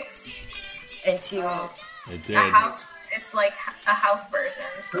but- a remix. Into it A did. house. It's like a house version.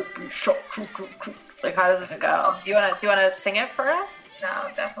 Like, how does this go? Do you wanna sing it for us? No,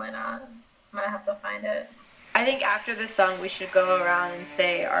 definitely not. I'm gonna have to find it. I think after this song, we should go around and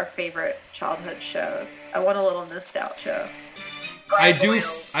say our favorite childhood shows. I want a little nostalgia. I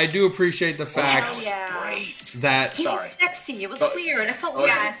Gargoyles. do appreciate the fact Yeah. Great. that. It was Sorry. sexy. It was Oh. weird. It felt Oh, weird.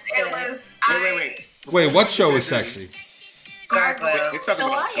 Yes, it was. Wait. Wait, what show was sexy? Gargoyle. It's something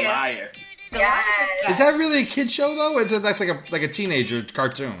about Goliath. Goliath. Yes. Is that really a kid show though? Or is it that's like a teenager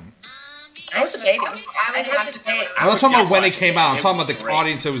cartoon? I was a baby. I I would have have to to say, I'm not talking about when it watching came it. out. I'm It talking was about the great.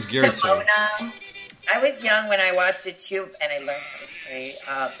 audience it was geared to. Simona. I was young when I watched it too, and I learned how to play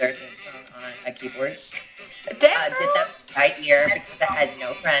their theme song on a keyboard. Did that right here because I had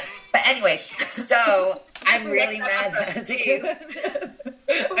no friends. But anyways, so I'm really mad.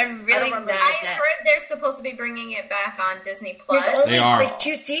 I'm really mad I that heard they're supposed to be bringing it back on Disney Plus. there's only They are. like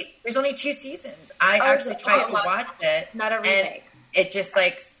there's only 2 seasons. I actually tried to watch it, Not a and remake. it just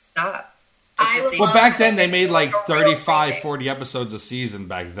like stopped. I Because would they- Well, back then they made Like like a real 35, remake. 40 episodes a season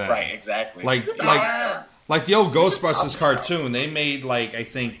back then. Right, exactly. Like Yeah. like the old Ghostbusters cartoon. They made like I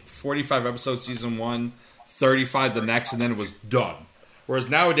think 45 episodes season 1, 35 the next, and then it was done. Whereas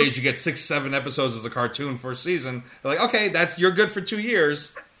nowadays you get 6, 7 episodes as a cartoon for a season. They're like, okay, you're good for 2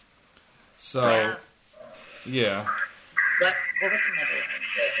 years. So yeah. What was another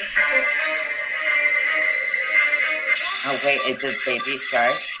one? Oh wait, is this Baby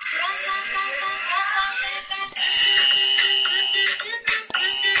Shark?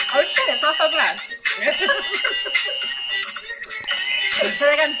 Oh shit, it's not so bad. I feel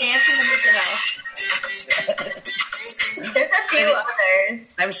like I'm dancing to Mickey Mouse. There's a few others.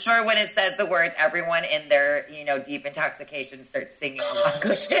 I'm sure when it says the words, everyone in their deep intoxication starts singing along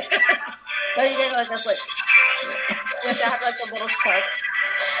with it. No, you get like this, like, you have to have like a little shark.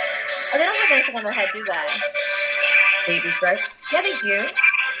 Oh, they don't have anything on their head, do they? Baby Shark? Yeah, they do.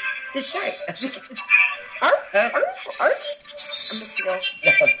 The shark. Arf, Oh. arf. I'm a seal.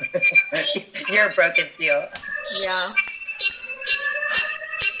 You're a broken seal. Yeah.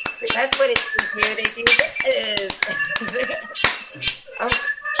 That's what it do. They do this.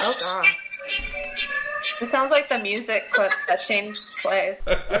 Oh god. It sounds like the music clip that Shane plays.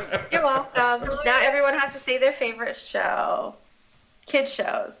 You're welcome. Now everyone has to say their favorite show. Kid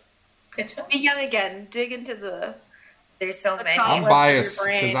shows. Good show. Be young again. Dig into the... There's so many. I'm What's biased your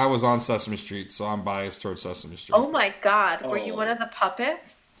brain? because I was on Sesame Street, so I'm biased towards Sesame Street. Oh my god. Were you one of the puppets?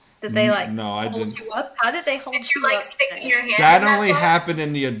 Did they like No, I hold didn't. you up? How did they hold Did you you like up? sticking your hand That in only bowl? happened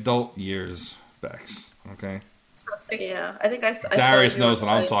in the adult years, Bex. Okay. Yeah, I think I Darius saw you knows on,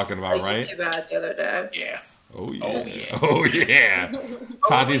 what I'm like, talking about, like, right? Too bad the other day. Yeah. Oh yeah. Oh, yeah. Oh yeah.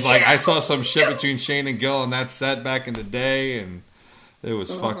 Tati's like, yeah. I saw some shit between Shane and Gil on that set back in the day, and it was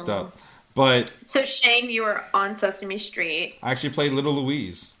fucked up. But So Shane, you were on Sesame Street. I actually played Little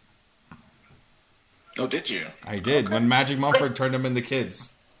Louise. Oh, did you? I did when Magic Mumford turned them into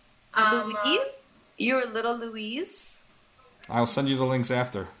kids. Louise? You were little Louise? I'll send you the links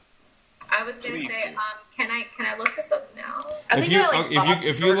after. I was gonna Please say, do. can I look this up now? I If think you- I, like,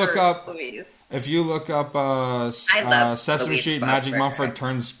 if you Bob's look Burgers up- Louise. If you look up love Sesame Louise Street, Bob's Magic Burger. Mumford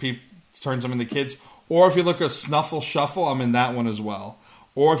turns turns them into kids. Or if you look up Snuffle Shuffle, I'm in that one as well.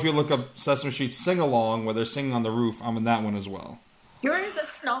 Or if you look up Sesame Street Sing Along, where they're singing on the roof, I'm in that one as well. You're in the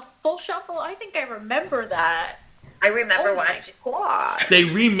Snuffle Shuffle? I think I remember that. I remember watching. God. They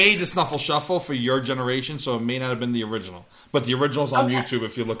remade the Snuffle Shuffle for your generation, so it may not have been the original. But the original's on YouTube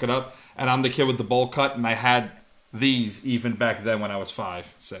if you look it up. And I'm the kid with the bowl cut, and I had these even back then when I was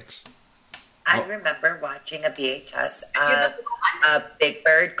 5, 6. I remember watching a VHS of Big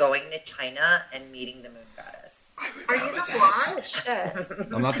Bird going to China and meeting the moon goddess. Are you the blonde? Oh, shit.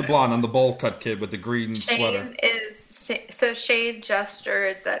 I'm not the blonde, I'm the bowl cut kid with the green sweater. Shane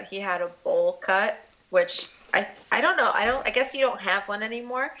gestured that he had a bowl cut, which I don't know. I guess you don't have one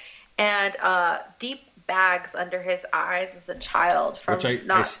anymore. And deep bags under his eyes as a child from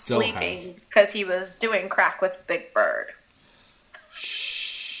not sleeping because he was doing crack with Big Bird.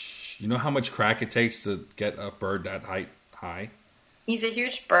 Shh. You know how much crack it takes to get a bird that high? He's a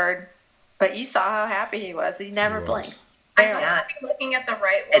huge bird, but you saw how happy he was. He never blinked. I must be looking at the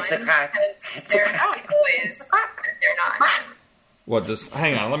right one. It's a crack. Because they're not boys. They're not him. What?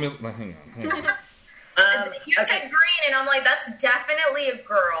 Hang on. Hang on. You said green, and I'm like, that's definitely a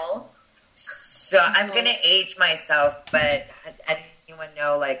girl. So I'm gonna age myself, but anyone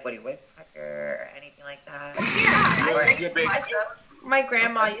know like Woody Woodpecker or anything like that? Yeah, my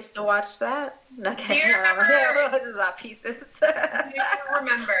grandma used to watch that. Okay. Do you remember? Pieces. Do you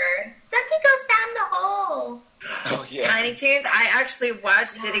remember? Ducky goes down the hole. Oh yeah. Tiny Toons. I actually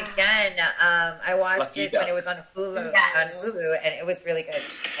watched it again. I watched it when it was on Hulu. Yes. On Hulu, and it was really good.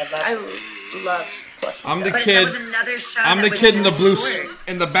 I loved. I'm the But kid. there was another show I'm that the was kid in the really blue, short.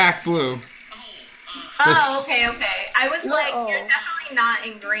 in the back blue. Oh, okay. I was like, you're definitely not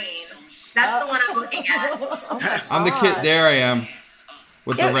in green. That's the one I'm looking at. I'm the kid. There I am.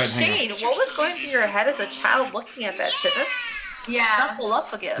 With the red Shane, hanger. what was going through your head as a child looking at that shit? Yeah. Knuckle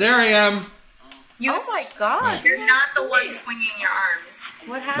up again. There I am. Oh my god. You're not the one swinging your arms.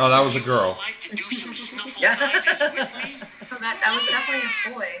 What happened? No, that was a girl. Yeah. So that was definitely a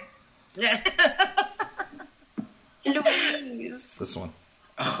boy. Louise. This one.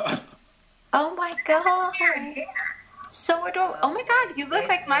 Oh my god. So adorable. Oh my god, you look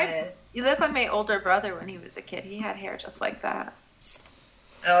like my older brother when he was a kid. He had hair just like that.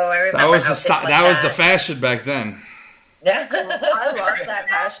 Oh, I remember. That was outfits that like was the fashion back then. I love that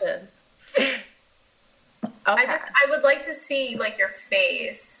fashion. Okay. I would like to see like your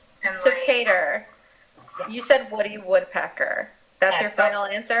face and So like, Tater, you said Woody Woodpecker. That's your final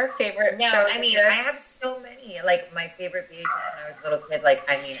answer? Favorite No, show? I mean, I have so many. Like, my favorite VHS when I was a little kid, like,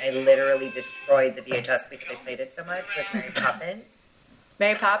 I mean, I literally destroyed the VHS because I played it so much, was Mary Poppins.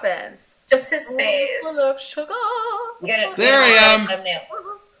 Mary Poppins. just his face. Full of sugar. There I am.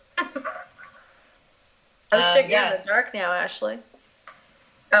 Let's check you in the dark now, Ashley.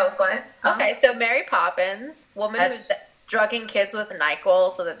 Oh, what? Okay, so Mary Poppins, woman who's drugging kids with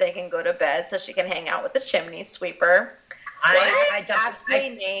NyQuil so that they can go to bed so she can hang out with the chimney sweeper. I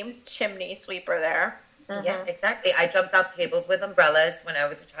named chimney sweeper there. Mm-hmm. Yeah, exactly. I jumped off tables with umbrellas when I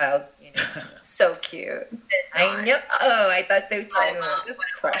was a child. You know, so cute. I know. Oh, I thought so too.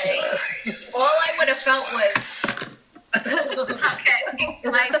 All I would have felt was okay,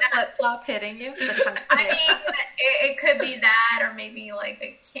 like the that. flip flop hitting you. I mean, it could be that, or maybe like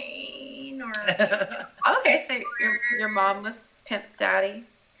a cane, or okay. So your mom was Pimp Daddy,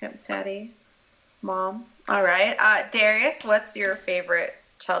 mom. All right, Darius, what's your favorite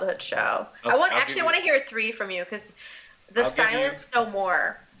childhood show? I want to hear 3 from you because the silence no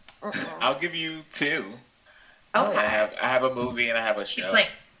more. I'll give you 2. Okay. I have a movie and I have a show. He's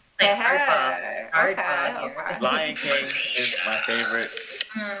playing hardball. Lion King is my favorite.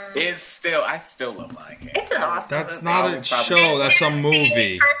 I still love Lion King. It's an awesome That's movie. not a show. That's a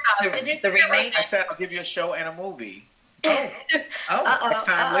movie. The remake. I said I'll give you a show and a movie. Oh. Next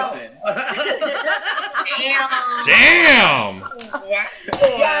time, listen. Damn! Yes.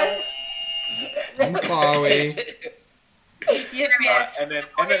 I'm sorry. And then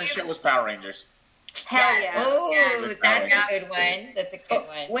the shit was Power Rangers. Hell yeah. Oh, that's a good one. That's a good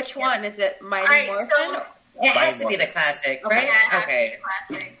one. Which one? Is it Mighty Morphin? It has to be the classic, right? Okay.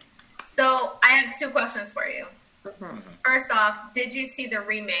 Classic. So I have 2 questions for you. Mm-hmm. First off, did you see the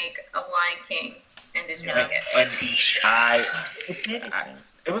remake of Lion King? And did you like it? And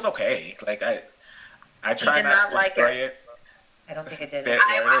it was okay. Like I tried not to destroy it. I don't think I did.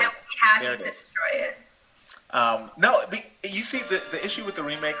 I would be happy to destroy it. No, you see the issue with the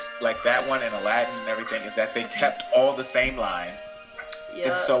remakes, like that one and Aladdin and everything, is that they kept all the same lines.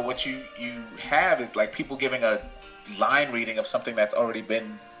 Yeah. And so what you have is like people giving a line reading of something that's already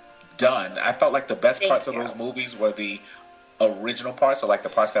been done. I felt like the best parts of those movies were the original parts, or like the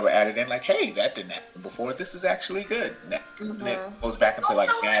parts that were added in, like, hey, that didn't happen before. This is actually good. And it goes back into like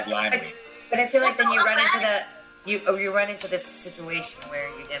bad line reading. But I feel like then you run into you run into this situation where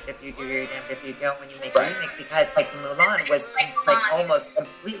you're damned if you do, you're damned if you don't when you make a remake, because like Mulan was like almost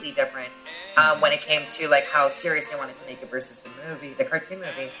completely different when it came to like how serious they wanted to make it versus the cartoon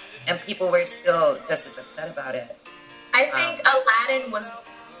movie, and people were still just as upset about it. I think Aladdin was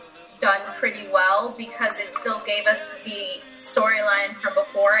done pretty well because it still gave us the storyline from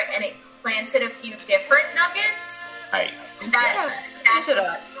before, and it planted a few different nuggets. Right. That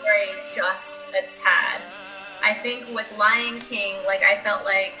the story just a tad. I think with Lion King, like I felt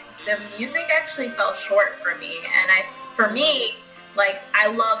like the music actually fell short for me, and I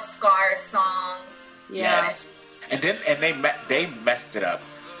love Scar's song. Yes. And then they messed it up.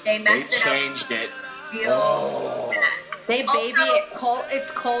 They changed it. Oh. They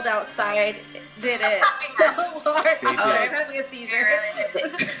it's cold outside. Did it? Oh, Lord. I'm having a seizure.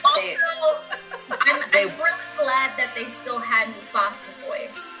 I'm really glad that they still had Mufasa's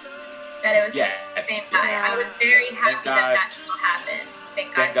voice. That it was the same guy. I was very happy that still happened.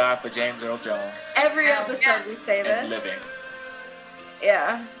 Thank God for James Earl Jones. Every episode we say this. And living.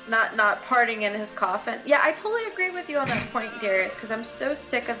 Yeah, not parting in his coffin. Yeah, I totally agree with you on that point, Darius, because I'm so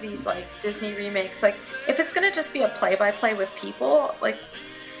sick of these, like, Disney remakes. Like, if it's going to just be a play-by-play with people, like,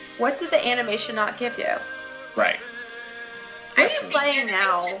 what did the animation not give you? Right. What are you playing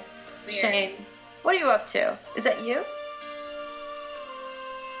now, Shane? What are you up to? Is that you?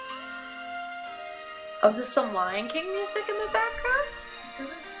 Oh, is this some Lion King music in the background?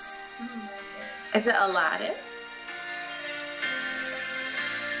 Is it Aladdin?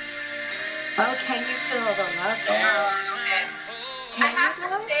 Oh, Can You Feel the Love? I have to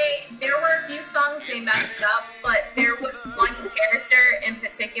say, there were a few songs they messed up, but there was one character in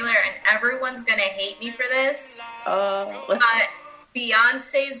particular, and everyone's gonna hate me for this. But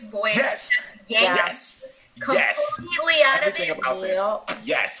Beyonce's voice completely out of it. About this.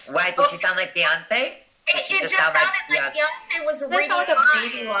 Yes. Why did she sound like Beyonce? It just sounded like Beyonce was reading like a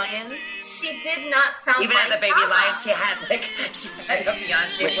baby lion. She did not sound even like as a baby lion. She had a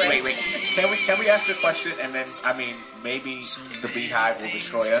Beyonce voice. Wait. Can we ask the question, and then maybe the Beehive will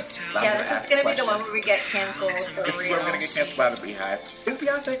destroy us? Yeah, it's gonna be the one where we get canceled for this real. We're gonna get canceled by the Beehive. Is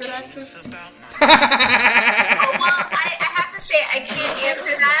Beyonce a good actress? I have to say I can't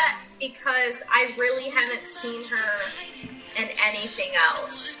answer that because I really haven't seen her in anything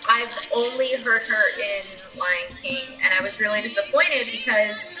else. I've only heard her in Lion King, and I was really disappointed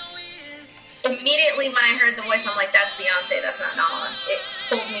because immediately when I heard the voice, I'm like, that's Beyonce, that's not Nala. It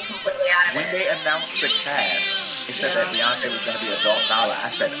pulled me completely out of it. When they announced the cast, it said that Beyonce was going to be adult Nala. I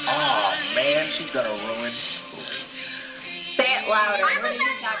said, oh man, she's going to ruin. Say it louder. We're going to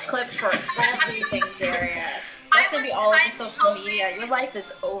use that clip for everything, Darius. That's going to be all over social media. Your life is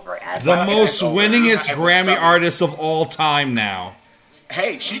over. The most winningest Grammy artist of all time now.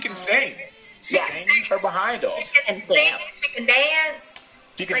 Hey, she can sing. She can sing her behind off. She can sing, she can dance.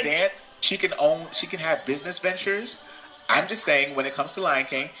 She can dance. She can own. She can have business ventures. I'm just saying, when it comes to Lion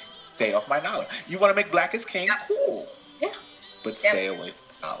King, stay off my Nala. You want to make Black is King? Cool. Yeah. But stay away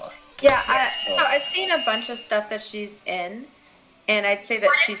from Nala. Yeah. So I've seen a bunch of stuff that she's in, and I'd say that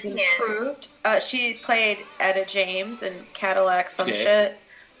she's improved. She played Etta James in Cadillac some shit.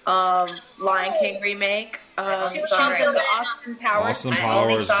 Lion King remake. She was in the Austin Powers. I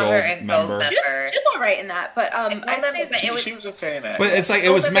only saw her in Goldmember. She's alright in that, but she was okay in that. But it's like it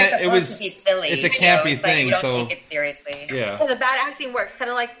was meant. It was. It's a campy thing, you don't so take it seriously. Yeah. The bad acting works, kind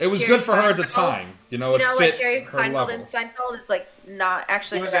of like it was good for her at the time. You know, it fit like Jerry her Seinfeld level. in Seinfeld. It's like not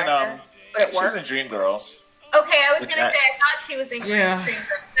actually. She was but it she was works. in Dreamgirls. Okay, I was gonna say I thought she was in Dreamgirls.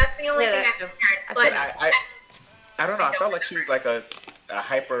 That's the only thing I've heard. But I don't know. I felt like she was like a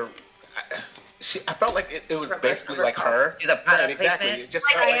hyper. I felt like it was basically like her. She's a product exactly. placement. It just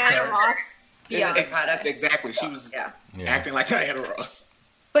like felt like Diana her. Ross. Exactly. She was acting like Diana Ross.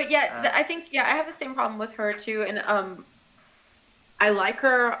 But I think I have the same problem with her too, and I like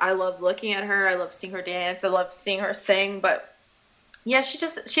her. I love looking at her. I love seeing her dance. I love seeing her sing. But yeah, she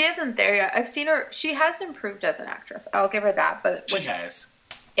isn't there yet. I've seen her. She has improved as an actress. I'll give her that. But she has.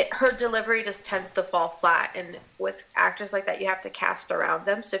 Her delivery just tends to fall flat, and with actors like that, you have to cast around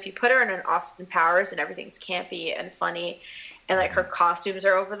them. So if you put her in an Austin Powers and everything's campy and funny, and like her costumes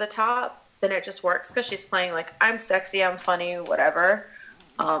are over the top, then it just works because she's playing like I'm sexy, I'm funny, whatever,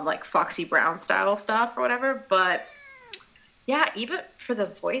 like Foxy Brown style stuff or whatever. But yeah, even for the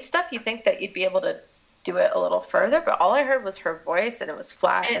voice stuff, you think that you'd be able to do it a little further, but all I heard was her voice, and it was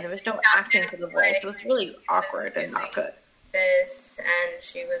flat, and there was no acting to the voice. It was really awkward and not good. this, and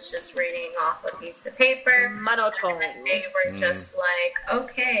she was just reading off a piece of paper. Monotone. And they were just like,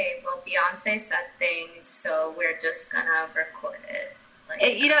 okay, well, Beyonce said things, so we're just gonna record it.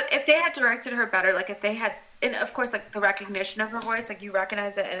 Like, You know, if they had directed her better, like if they had, and of course, like the recognition of her voice, like you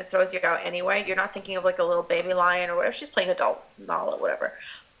recognize it and it throws you out anyway. You're not thinking of like a little baby lion or whatever. She's playing adult Nala, whatever.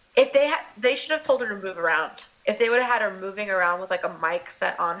 If they should have told her to move around. If they would have had her moving around with like a mic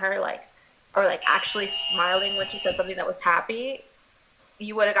set on her, like, or like actually smiling when she said something that was happy,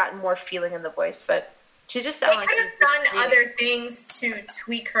 you would have gotten more feeling in the voice. But she just sounded like they could have done other things to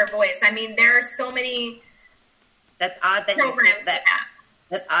tweak her voice. I mean, there are so many. That's odd that you said that. Yeah.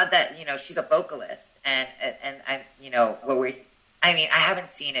 That's odd that, you know, she's a vocalist, and I'm, you know, I mean, I haven't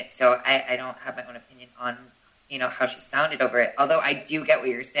seen it, so I don't have my own opinion on, you know, how she sounded over it. Although I do get what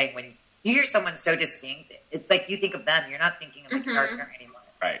you're saying. When you hear someone so distinct, it's like you think of them. You're not thinking of the character anymore.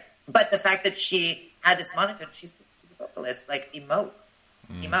 Right. But the fact that she had this monotone, she's a vocalist, like emote.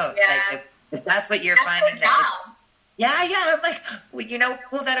 Yeah. Like if that's what you're finding that it's, yeah, I'm like, well, you know,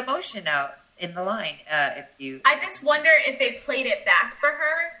 pull that emotion out in the line. If you, I just wonder if they played it back for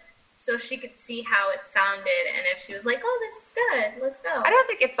her so she could see how it sounded, and if she was like, "Oh, this is good, let's go." I don't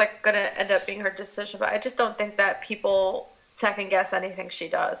think it's like gonna end up being her decision, but I just don't think that people second guess anything she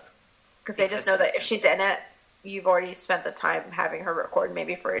does because they just know that if she's in it, you've already spent the time having her record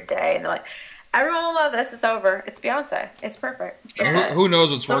maybe for a day, and they're like, "Everyone will love this. It's over. It's Beyonce. It's perfect." Yeah. Who knows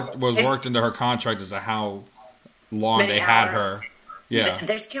was worked into her contract as to how long Many they had hours. her. Yeah.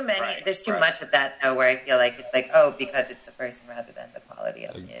 there's too many. Right, There's too right. much of that though, where I feel like it's like, oh, because it's the person rather than the quality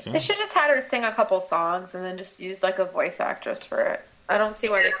of it. They should just had her sing a couple songs and then just use like a voice actress for it. I don't see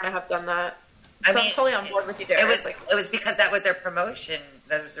why they couldn't have done that. So I'm totally on board with you, Darius. It was because that was their promotion.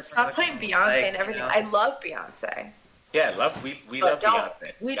 That was their Stop promotion. putting Beyonce like, and everything. you know. I love Beyonce. Yeah, we love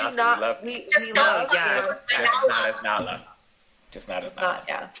Beyonce. We do Beyonce, not. We love We Just love don't. yeah. Beyonce. just not as Nala. Just not as Nala. Not,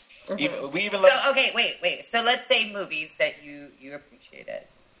 yeah. Even, we even So love. okay, wait. So let's say movies that you appreciated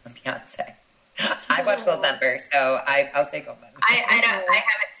from Beyonce. I watched Goldmember, so I'll say Goldmember. I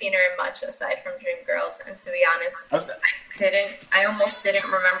haven't seen her in much aside from Dreamgirls, and to be honest, I almost didn't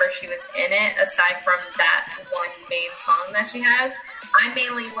remember she was in it aside from that one main song that she has. I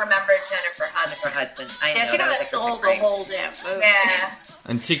mainly remember Jennifer Hudson. I know. Yeah, she that was got like stole the great. whole damn movie. Yeah.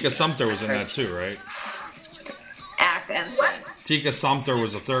 And Tika Sumpter was in that too, right? Act and What? sing. Tika Sumpter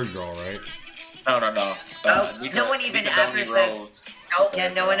was the third girl, right? No. No one even ever says. Nope.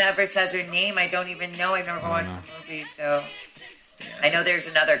 Yeah, no one ever says her name. I don't even know. I've never watched the movie, so I know there's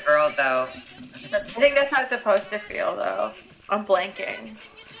another girl though. I think that's how it's supposed to feel, though. I'm blanking.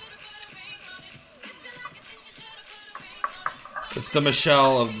 It's the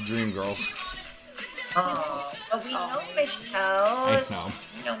Michelle of the Dreamgirls. Oh, but we know Michelle. I know.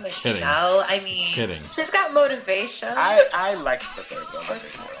 We know Kidding. Michelle. I mean, Kidding. She's got motivation. I like the third girl.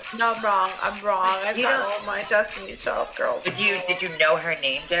 No, I'm wrong. I'm wrong. I've You got don't- all my Destiny Child girls. did you know her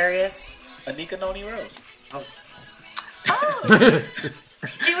name, Darius? Anika Noni Rose. Oh, Oh,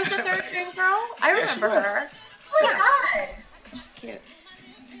 she was the third Dream girl? I Yeah, she remember was. her. Oh my god. She's cute.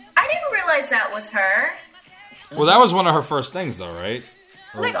 I didn't realize that was her. Well, that was one of her first things, though, right?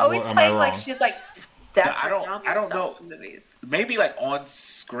 Or Like, always am I playing wrong? like she's like deaf I or don't- dumb I don't and stuff know. in movies. Maybe like on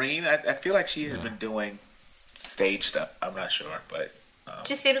screen. I feel like she had been doing stage stuff. I'm not sure, but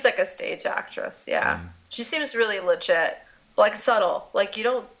She seems like a stage actress, yeah. She seems really legit. Like subtle. Like you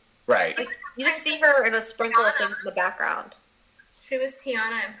don't right. like you just see her in a sprinkle of things in the background. She was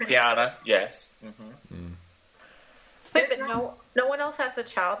Tiana and Princess. Tiana, yes. Mm-hmm. Wait, but no one else has a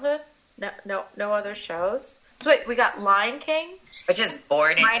childhood? No other shows? So wait, we got Lion King, which is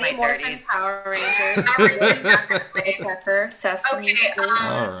born into Mighty my Morphin 30s. Power Rangers, Not really, not really. Woodpecker, Sesame Okay, Street.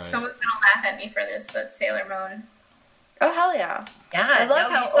 Alright. someone's gonna laugh at me for this, but Sailor Moon. Oh hell yeah! Yeah, I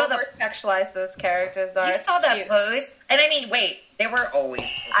love no, how you saw the over sexualized those characters are. you It's saw that cute. pose, and I mean, wait, they were always.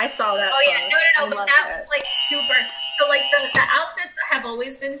 I saw that. Oh yeah, pose. no, I but loved that it. was like super. So like the outfits have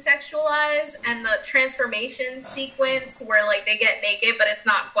always been sexualized, and the transformation sequence where like they get naked, but it's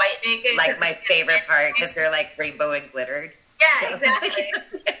not quite naked. Like 'cause my it's favorite part because they're like rainbow and glittered. Yeah, So- exactly.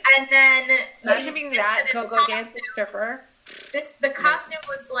 And then Imagine being that go-go dancing stripper. the costume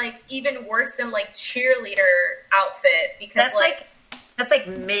was like even worse than like cheerleader outfit because That's like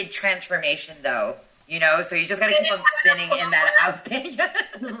mid transformation though, you know. So you just gotta keep on spinning in that outfit.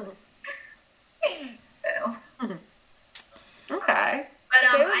 Ew. Okay. But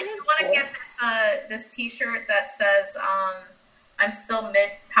Sailor I Moon's do want to cool. get this T-shirt that says "I'm still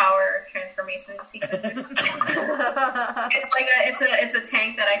mid-power transformation sequence." It's like it's a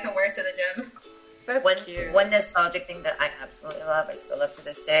tank that I can wear to the gym. That's One cute. one nostalgic thing that I absolutely love, I still love to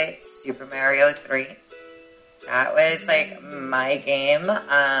this day, Super Mario 3. That was like my game.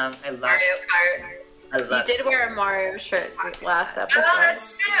 I love Mario Kart. I love You did wear a Mario shirt last episode. Oh,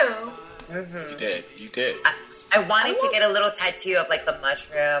 that's true. Mm-hmm. You did. I wanted to get a little tattoo of like the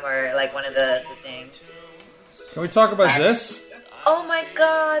mushroom or like one of the things. Can we talk about this? Oh my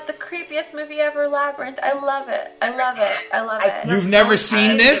god, the creepiest movie ever, Labyrinth. I love it. I love it. I love it. You've never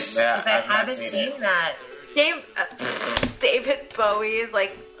seen this? Yeah, I I've not haven't seen that. David Bowie is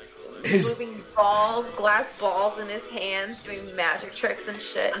like moving balls, glass balls in his hands, doing magic tricks and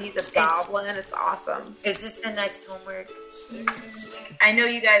shit, and he's a goblin. It's awesome. Is this the next homework? I know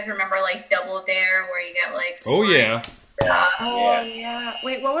you guys remember like Double Dare, where you get like. Oh yeah. Oh yeah.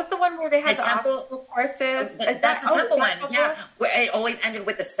 Wait, what was the one where they had the obstacle courses? That's the temple one. Temple? Yeah, where it always ended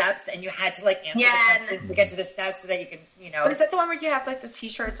with the steps, and you had to like answer the questions to get to the steps so that you can, you know. But is that the one where you have like the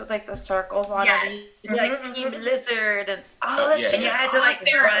T-shirts with like the circles on it? It's like Team Lizard and and you had to like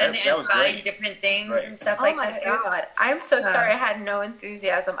run and find different things and stuff like that. Oh my god! I'm so sorry. I had no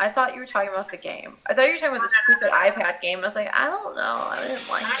enthusiasm. I thought you were talking about the game. I thought you were talking about the stupid iPad game. I was like, I don't know. I didn't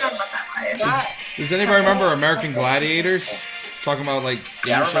like it. Does anybody remember American Gladiators? Talking about like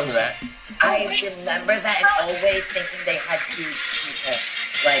I remember that. I remember that and always thinking they had huge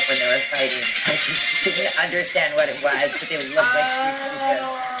Q-tips, like when they were fighting. I just didn't understand what it was, but they looked like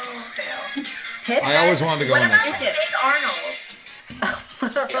huge Q-tips. I always wanted to go on that.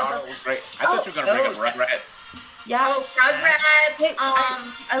 What about Arnold? Hey, Arnold was great. I thought you were gonna bring up Rugrats. Yeah, Rugrats.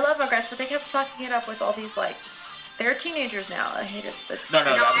 I love Rugrats, but they kept fucking it up with all these like. They're teenagers now. I hated the. No, that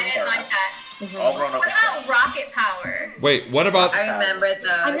I was didn't like that. All grown up. What about Rocket Power? Wait, what about? I remember those.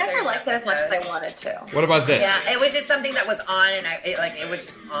 I never liked it as much as I wanted to. What about this? Yeah, it was just something that was on, and it was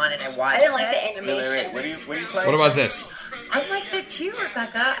just on, and I watched. I didn't like it. the animation. Wait. What do you play? What about this? I like the too,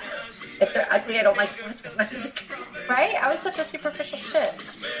 Rebecca. If they're ugly, I don't like to watch them. Right? I was such a superficial shit.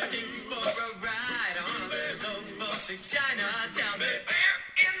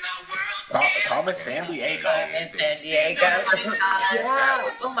 Carmen Sandiego. Yeah.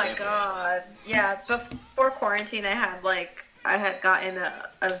 Oh my god. Yeah. Before quarantine, I had gotten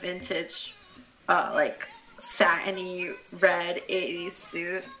a vintage, like satiny red 80s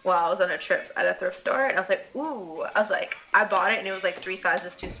suit while I was on a trip at a thrift store, and I was like, ooh. I bought it, and it was like 3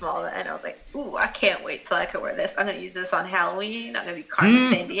 sizes too small, and I was like, ooh, I can't wait till I can wear this. I'm gonna use this on Halloween. I'm gonna be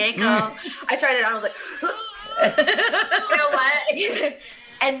Carmen Sandiego. I tried it on. I was like, you know what?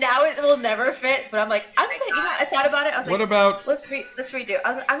 And now it will never fit, but I'm like, I thought about it. I was like, What about? let's redo.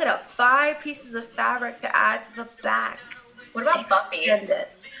 I'm gonna buy pieces of fabric to add to the back. What about Buffy?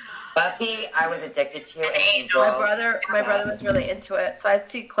 Buffy, I was addicted to. And Angel. My brother was really into it, so I'd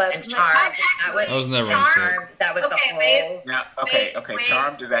see clips. And Charmed. I was never Charmed. into it. That was the whole. Wait. Now, Wait.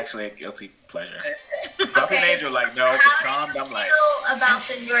 Charmed is actually a guilty pleasure. Buffy and Angel like no, but Charmed, I'm like. About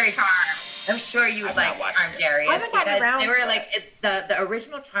the new Charmed. I'm sure you would like Charmed, Darius, because they were like the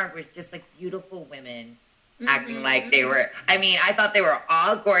original Charmed was just like beautiful women acting like they were. I mean, I thought they were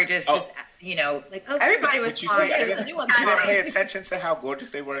all gorgeous. Just like everybody was. Did you see? I didn't pay attention to how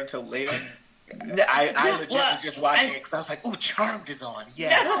gorgeous they were until later. I legit was just watching it because I was like, "Ooh, Charmed is on."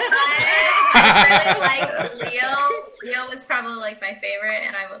 Yeah. I really like Leo. Leo was probably like my favorite,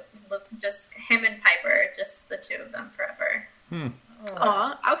 and I would look just him and Piper, just the two of them forever.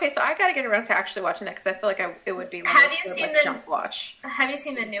 Okay, so I gotta get around to actually watching that because I feel like it would be. Have you seen the jump watch? Have you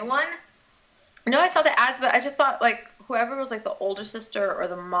seen the new one? No, I saw the ads, but I just thought like whoever was like the older sister or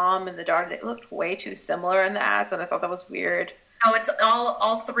the mom and the daughter, they looked way too similar in the ads, and I thought that was weird. Oh, it's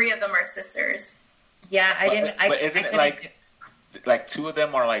all 3 of them are sisters. Yeah, I didn't. But isn't it like 2 of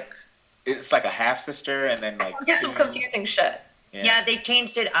them are like it's like a half sister and then like just some confusing shit. Yeah, they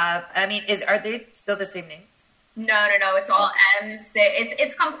changed it up. I mean, are they still the same names? No. It's all M's.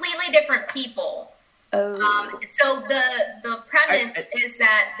 It's completely different people. Oh. So the premise is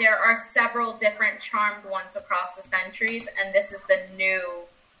that there are several different Charmed ones across the centuries, and this is the new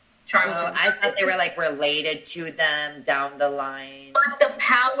Charmed. I thought they were like related to them down the line. But the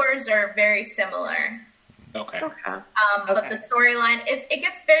powers are very similar. Okay. But the storyline it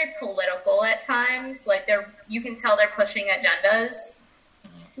gets very political at times. Like you can tell they're pushing agendas,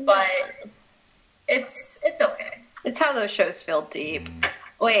 but it's okay. It's how those shows feel deep.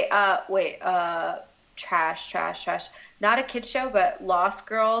 Wait. Trash. Not a kid show, but Lost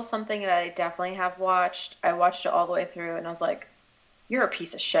Girls, something that I definitely have watched. I watched it all the way through, and I was like, "You're a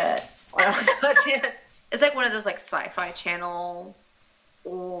piece of shit." When I was watching it, it's like one of those like Sci-Fi Channel.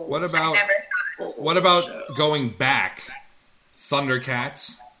 What about going back?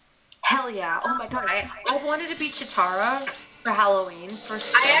 Thundercats. Hell yeah! Oh my god, I wanted to be Chitara for Halloween for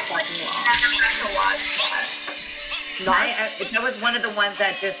so fucking long. Never got to watch that. That was one of the ones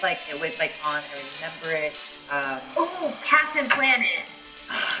that just like it was like on. I remember it. Captain Planet.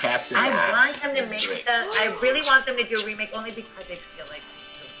 I want them to make them. I really want them to do a remake only because I feel like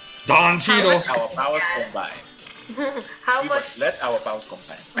Don Cheadle. Our powers combine. How much? Let our powers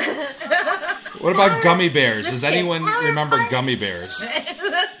combine. What about Gummy Bears? Does anyone remember Gummy Bears?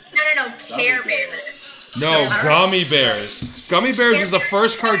 No. Care Bears. No, Gummy Bears. Gummy Bears was the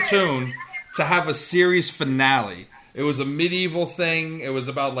first cartoon to have a series finale. It was a medieval thing. It was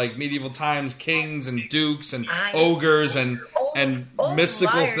about like medieval times, kings and dukes and ogres and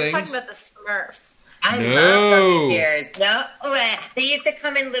mystical You're things. talking about the Smurfs. I love Gummy Bears. No, they used to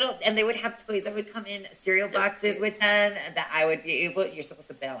come in little, and they would have toys that would come in cereal boxes with them that I would be able. You're supposed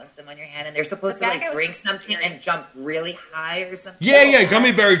to balance them on your hand, and they're supposed to like drink something and jump really high or something. Yeah,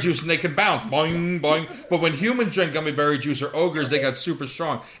 gummy berry juice, and they can bounce, boing, boing. But when humans drink gummy berry juice or ogres, they got super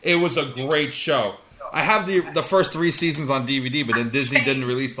strong. It was a great show. I have the first 3 seasons on DVD, but then Disney didn't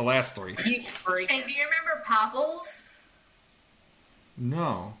release the last 3. Shane, do you remember Popples?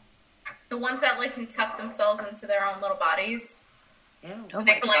 No. The ones that like can tuck themselves into their own little bodies. Oh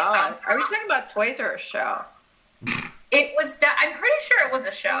my god! Are we talking about toys or a show? It was. I'm pretty sure it was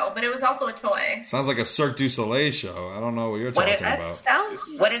a show, but it was also a toy. Sounds like a Cirque du Soleil show. I don't know what you're talking about.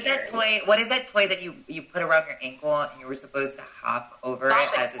 What is that toy? What is that toy that you put around your ankle and you were supposed to hop over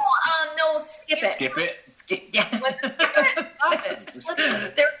it as it's... No, skip it. Skip it. Yeah. Stop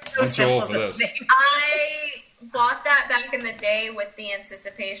it. They're so simple for this. I bought that back in the day with the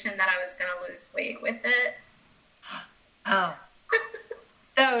anticipation that I was going to lose weight with it. Oh.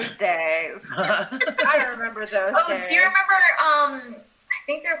 Those days. I remember those days. Do you remember, I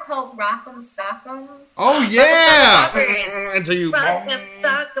think they're called Rock'em Sock'em? Oh, yeah! Until you... Rock'em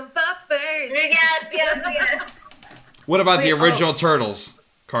Sock'em Poppers. Yes. What about the original Turtles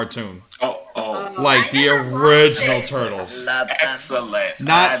cartoon? Oh. Like the original Turtles. Love them. Excellent.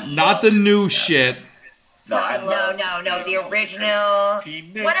 Not the new shit. No, the original.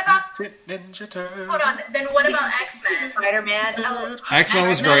 What about... Ninja Turtles. Hold on, then what about X-Men? Spider-Man. Oh. X-Men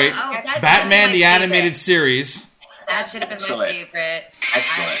was great. Batman, the animated series. That should have been my favorite.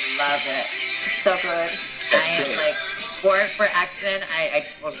 Excellent. I love it. So good. I am like, for X-Men, I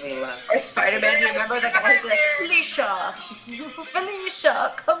totally love it. Or Spider-Man, you remember the guy who's like,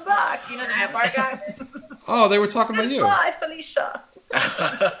 Felicia, come back. You know the vampire guy? Oh, they were talking about you. Bye, Felicia.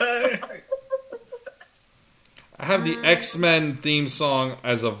 I have the X-Men theme song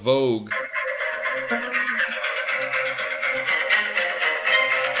as a Vogue.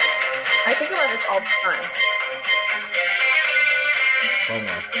 I think about this all the time.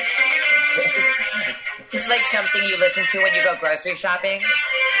 Somewhere. It's like something you listen to when you go grocery shopping.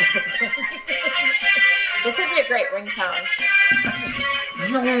 This would be a great ringtone.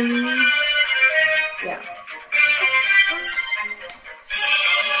 Yeah.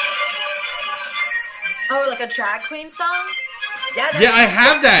 Oh, like a drag queen song? Yeah, I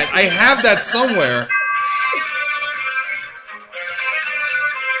have that. I have that somewhere.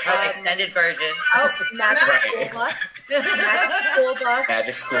 Extended version. Oh, Magic School Bus. Magic School Bus.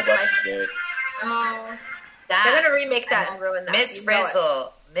 Magic School Bus is good. Oh. They're gonna remake that and ruin that. Miss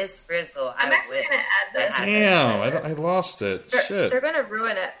Frizzle. Miss Frizzle. I'm actually gonna add this. Damn, I lost it. Shit. They're gonna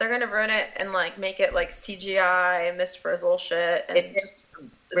ruin it. They're gonna ruin it and like make it like CGI Miss Frizzle shit. And it's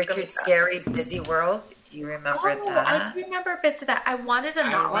Richard Scarry's Busy World. Do you remember that? I do remember bits of that. I wanted to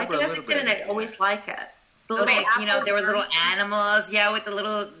not like it as a kid, and I always like it. It was like, there were little animals, with the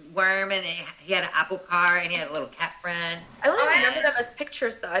little worm, and he had an apple car, and he had a little cat friend. I only remember them as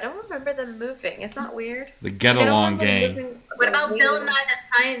pictures, though. I don't remember them moving. It's not weird. The Get Along Gang. What about Bill Nye the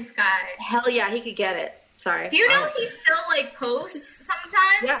Science Guy? Hell yeah, he could get it. Sorry. Do you know he still, posts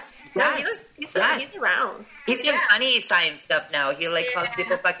sometimes? Yeah. He's around. He's doing funny science stuff now. He, calls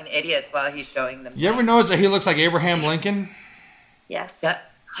people fucking idiots while he's showing them. You ever notice that he looks like Abraham Lincoln? Yes.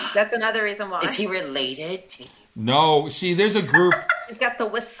 That's another reason why. Is he related to... No. See, there's a group... He's got the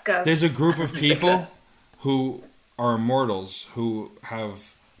whisker. There's a group of people who are immortals, who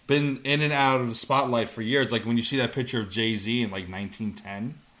have been in and out of the spotlight for years. Like when you see that picture of Jay-Z in,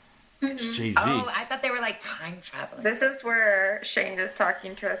 1910... It's Jay-Z. Oh, I thought they were time traveling. This is where Shane is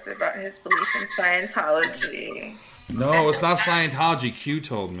talking to us about his belief in Scientology. No, it's not Scientology. Q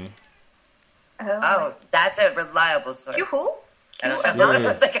told me. Oh, that's a reliable source. Q who? I don't know.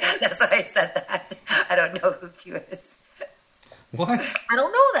 That's why I said that. I don't know who Q is. What? I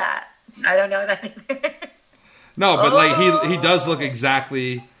don't know that. I don't know that either. No, but he does look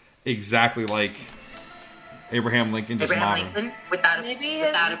exactly like Abraham Lincoln, just modern. Lincoln without a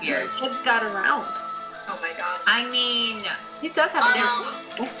beard. He's got around. Oh my god. I mean, he does have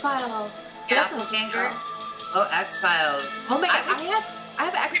X-Files. Doppelganger. Oh, X-Files. Oh my god, I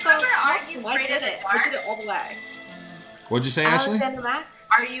have Xbox. Remember, Are You I Afraid of did the it. I Dark? did it all the way. What'd you say, Ashley? Alexander Mack?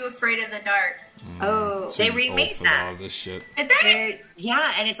 Are You Afraid of the Dark? Oh. They Too remade old for that. all this shit. Did they?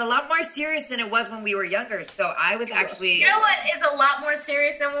 Yeah, and it's a lot more serious than it was when we were younger. So I was actually. You know what is a lot more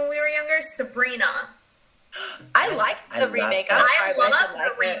serious than when we were younger? Sabrina. I liked the remake. I love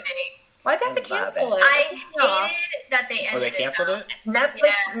like the remake. Why'd they have to I love cancel it? I hated that they ended Oh, they canceled it?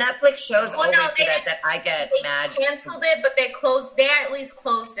 Netflix shows Well, always no, do that I get They mad. canceled it, but they at least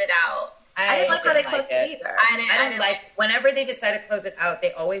closed it out. I didn't like how they didn't closed it either. I I didn't like whenever they decide to close it out,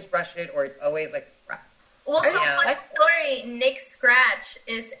 they always rush it or it's always like crap. Well, so Yeah. fun story, Nick Scratch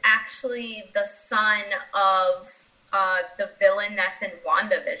is actually the son of the villain that's in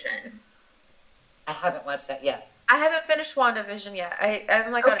WandaVision. I haven't watched that yet. I haven't finished WandaVision yet.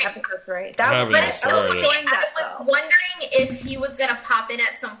 I'm like on episode 3. I haven't But even it's so started. funny. I was wondering if he was going to pop in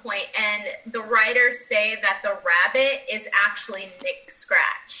at some point, and the writers say that the rabbit is actually Nick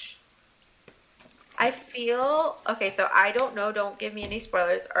Scratch. I feel okay. So I don't know. Don't give me any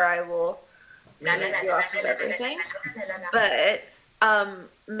spoilers, or I will rip you off of everything. But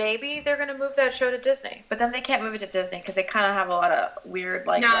maybe they're gonna move that show to Disney. But then they can't move it to Disney because they kind of have a lot of weird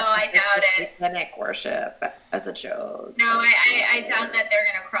like. No, I doubt it. Satanic worship as a joke. No, I doubt that they're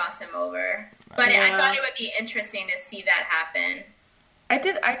going to cross him over. But I Yeah. thought it would be interesting to see that happen.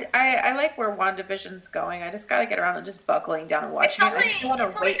 I like where WandaVision's going. I just gotta get around to just buckling down and watching it. I just want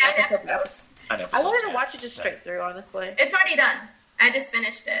it's to only wait 9 episode to episodes. episode. I wanted to watch it just straight through, honestly. It's already done. I just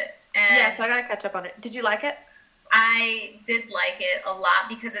finished it. And Yeah, so I gotta catch up on it. Did you like it? I did like it a lot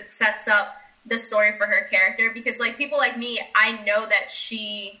because it sets up the story for her character. Because, like, people like me, I know that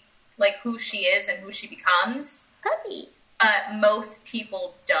she, like, who she is and who she becomes. Puppy. But most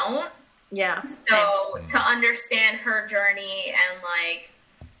people don't. Yeah. So to understand her journey and, like,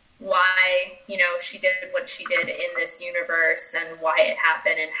 why, you know, she did what she did in this universe and why it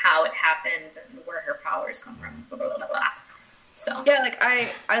happened and how it happened and where her powers come from, blah, blah, blah, blah. So. Yeah, like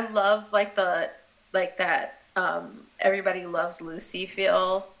I love like that everybody loves Lucy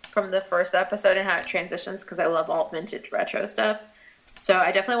feel from the first episode and how it transitions because I love all vintage retro stuff. So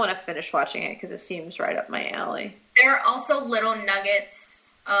I definitely want to finish watching it because it seems right up my alley. There are also little nuggets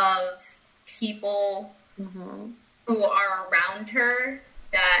of people who are around her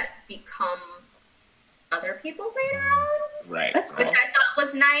that become other people later on. Right. That's cool. Which I thought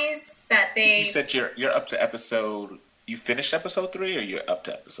was nice that they... You said you're up to episode... You finished episode 3 or you're up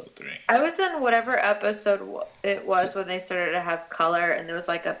to episode 3? I was in whatever episode it was when they started to have color and there was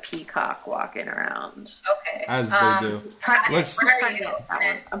like a peacock walking around. Okay. As they do. Let's-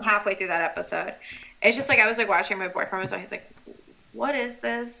 I'm halfway through that episode. It's just like I was like watching my boyfriend was like, what is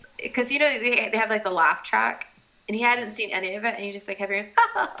this? Because you know they have like the laugh track and he hadn't seen any of it and you just like have your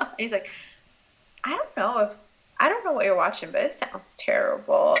and he's like, I don't know what you're watching, but it sounds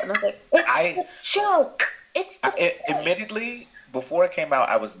terrible. And I was like, it's a joke. It's admittedly, before it came out,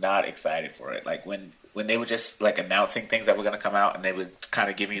 I was not excited for it. Like when they were just like announcing things that were going to come out, and they would kind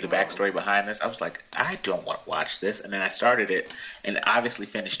of give you the backstory behind this. I was like, I don't want to watch this. And then I started it, and obviously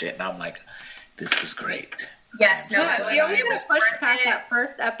finished it, and I'm like, this was great. Yes, no, you're only going to push past that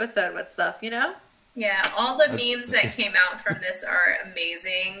first episode with stuff, you know? Yeah, all the memes that came out from this are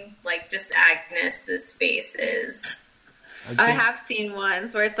amazing. Like just Agnes's faces. I have seen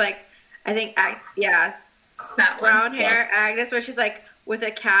ones where it's like, I think, That brown one. hair Agnes, where she's like with a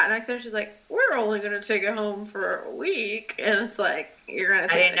cat next to her. She's like, "We're only going to take it home for a week," and it's like you're going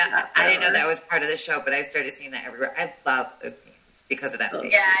to. I didn't know that was part of the show, but I started seeing that everywhere. I love those memes because of that.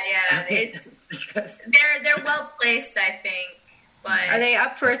 Yeah. They're well placed, I think. But are they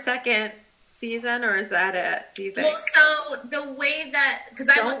up for a second season, or is that it? Do you think? Well, so the way that because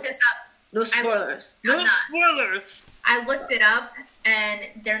I looked this up. No spoilers. I'm not. Spoilers. I looked it up, and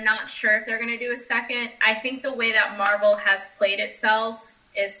they're not sure if they're going to do a second. I think the way that Marvel has played itself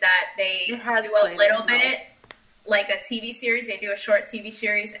is that they do a little bit like a TV series. They do a short TV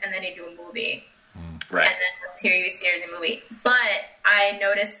series, and then they do a movie. Right. And then a TV series and movie. But I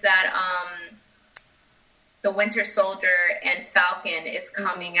noticed that the Winter Soldier and Falcon is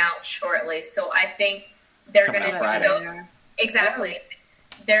coming out shortly. So I think they're going to do those. Exactly.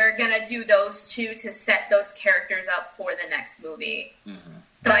 They're going to do those two to set those characters up for the next movie. Mm-hmm.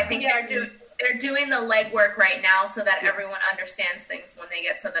 So I think they're doing the legwork right now so that everyone understands things when they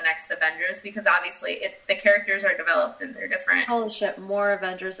get to the next Avengers, because obviously the characters are developed and they're different. Holy shit, more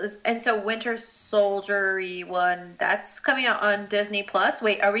Avengers. And so Winter Soldier-y one, that's coming out on Disney Plus.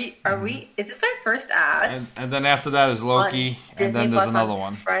 Wait, are we is this our first ad? And then after that is Loki, and then there's another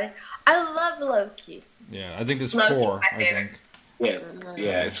one. Friday. I love Loki. Yeah, I think there's Loki's 4, my I favorite. think.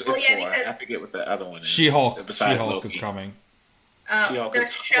 Yeah, it's 4. I forget what the other one is. She-Hulk. Besides She-Hulk Loki. is coming. She-Hulk. The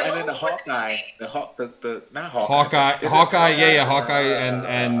show And then the or Hawkeye, not Hawkeye. Hawkeye, yeah, Hawkeye,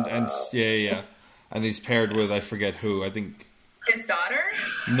 and yeah, and he's paired with I forget who. I think his daughter.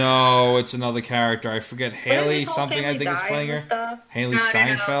 No, it's another character. I forget Haley something. I think is playing her. Haley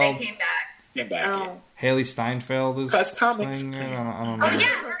Steinfeld. They came back. Yeah. Haley Steinfeld is playing her. I don't know. Oh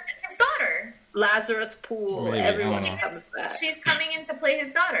yeah, his daughter. Lazarus Pool. Maybe, Everyone comes back. She's coming in to play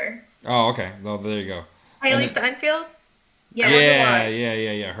his daughter. Oh, okay. Well, there you go. Haley Steinfeld. Yeah,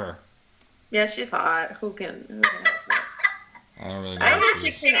 her. Yeah, she's hot. Who can I don't really know. I don't know if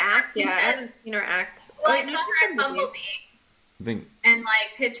she can act. Yeah, I haven't seen her act. Well, I saw her in Bumblebee. I think. And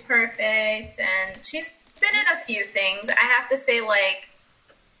like Pitch Perfect, and she's been in a few things. I have to say, like,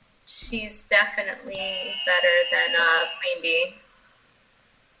 she's definitely better than Queen Bee.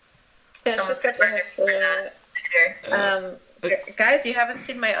 Yeah, she's got guys, you haven't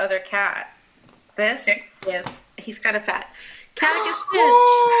seen my other cat. This, yes, he's kind of fat. Catticus Finch.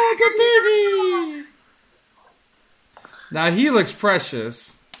 Oh, good baby. Now he looks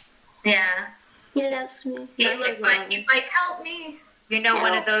precious. Yeah. He loves me. He looks like he's like, help me. You know,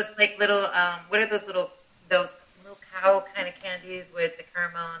 one of those like little what are those little cow kind of candies with the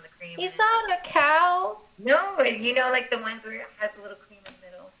caramel and the cream? He's not a cow. No, you know, like the ones where it has a little cream in the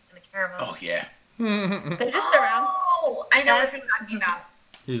middle and the caramel. Oh yeah. They're just around. Oh, I know what you're talking about.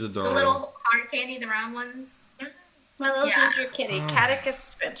 He's adorable. The little hard candy, the round ones. My little ginger kitty,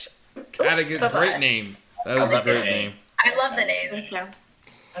 Catticus Finch. Catticus, great name. That is a great name. I love the name. Thank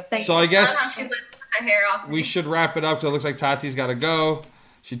you. So I guess her hair off. we should wrap it up because it looks like Tati's got to go.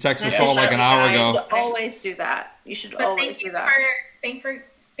 She texted us all like an hour ago. You should always do that. You should always do that. Thank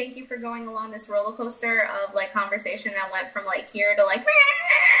you for going along this roller coaster of like conversation that went from like here to like.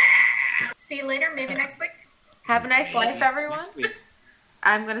 See you later. Maybe next week. Have a nice life, everyone.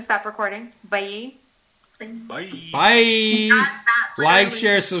 I'm gonna stop recording. Bye. Bye. Like,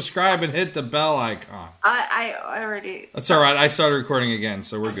 share, subscribe, and hit the bell icon. I already. That's all right. I started recording again,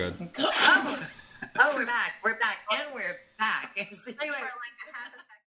 so we're good. Oh, we're back. And we're back. Anyway.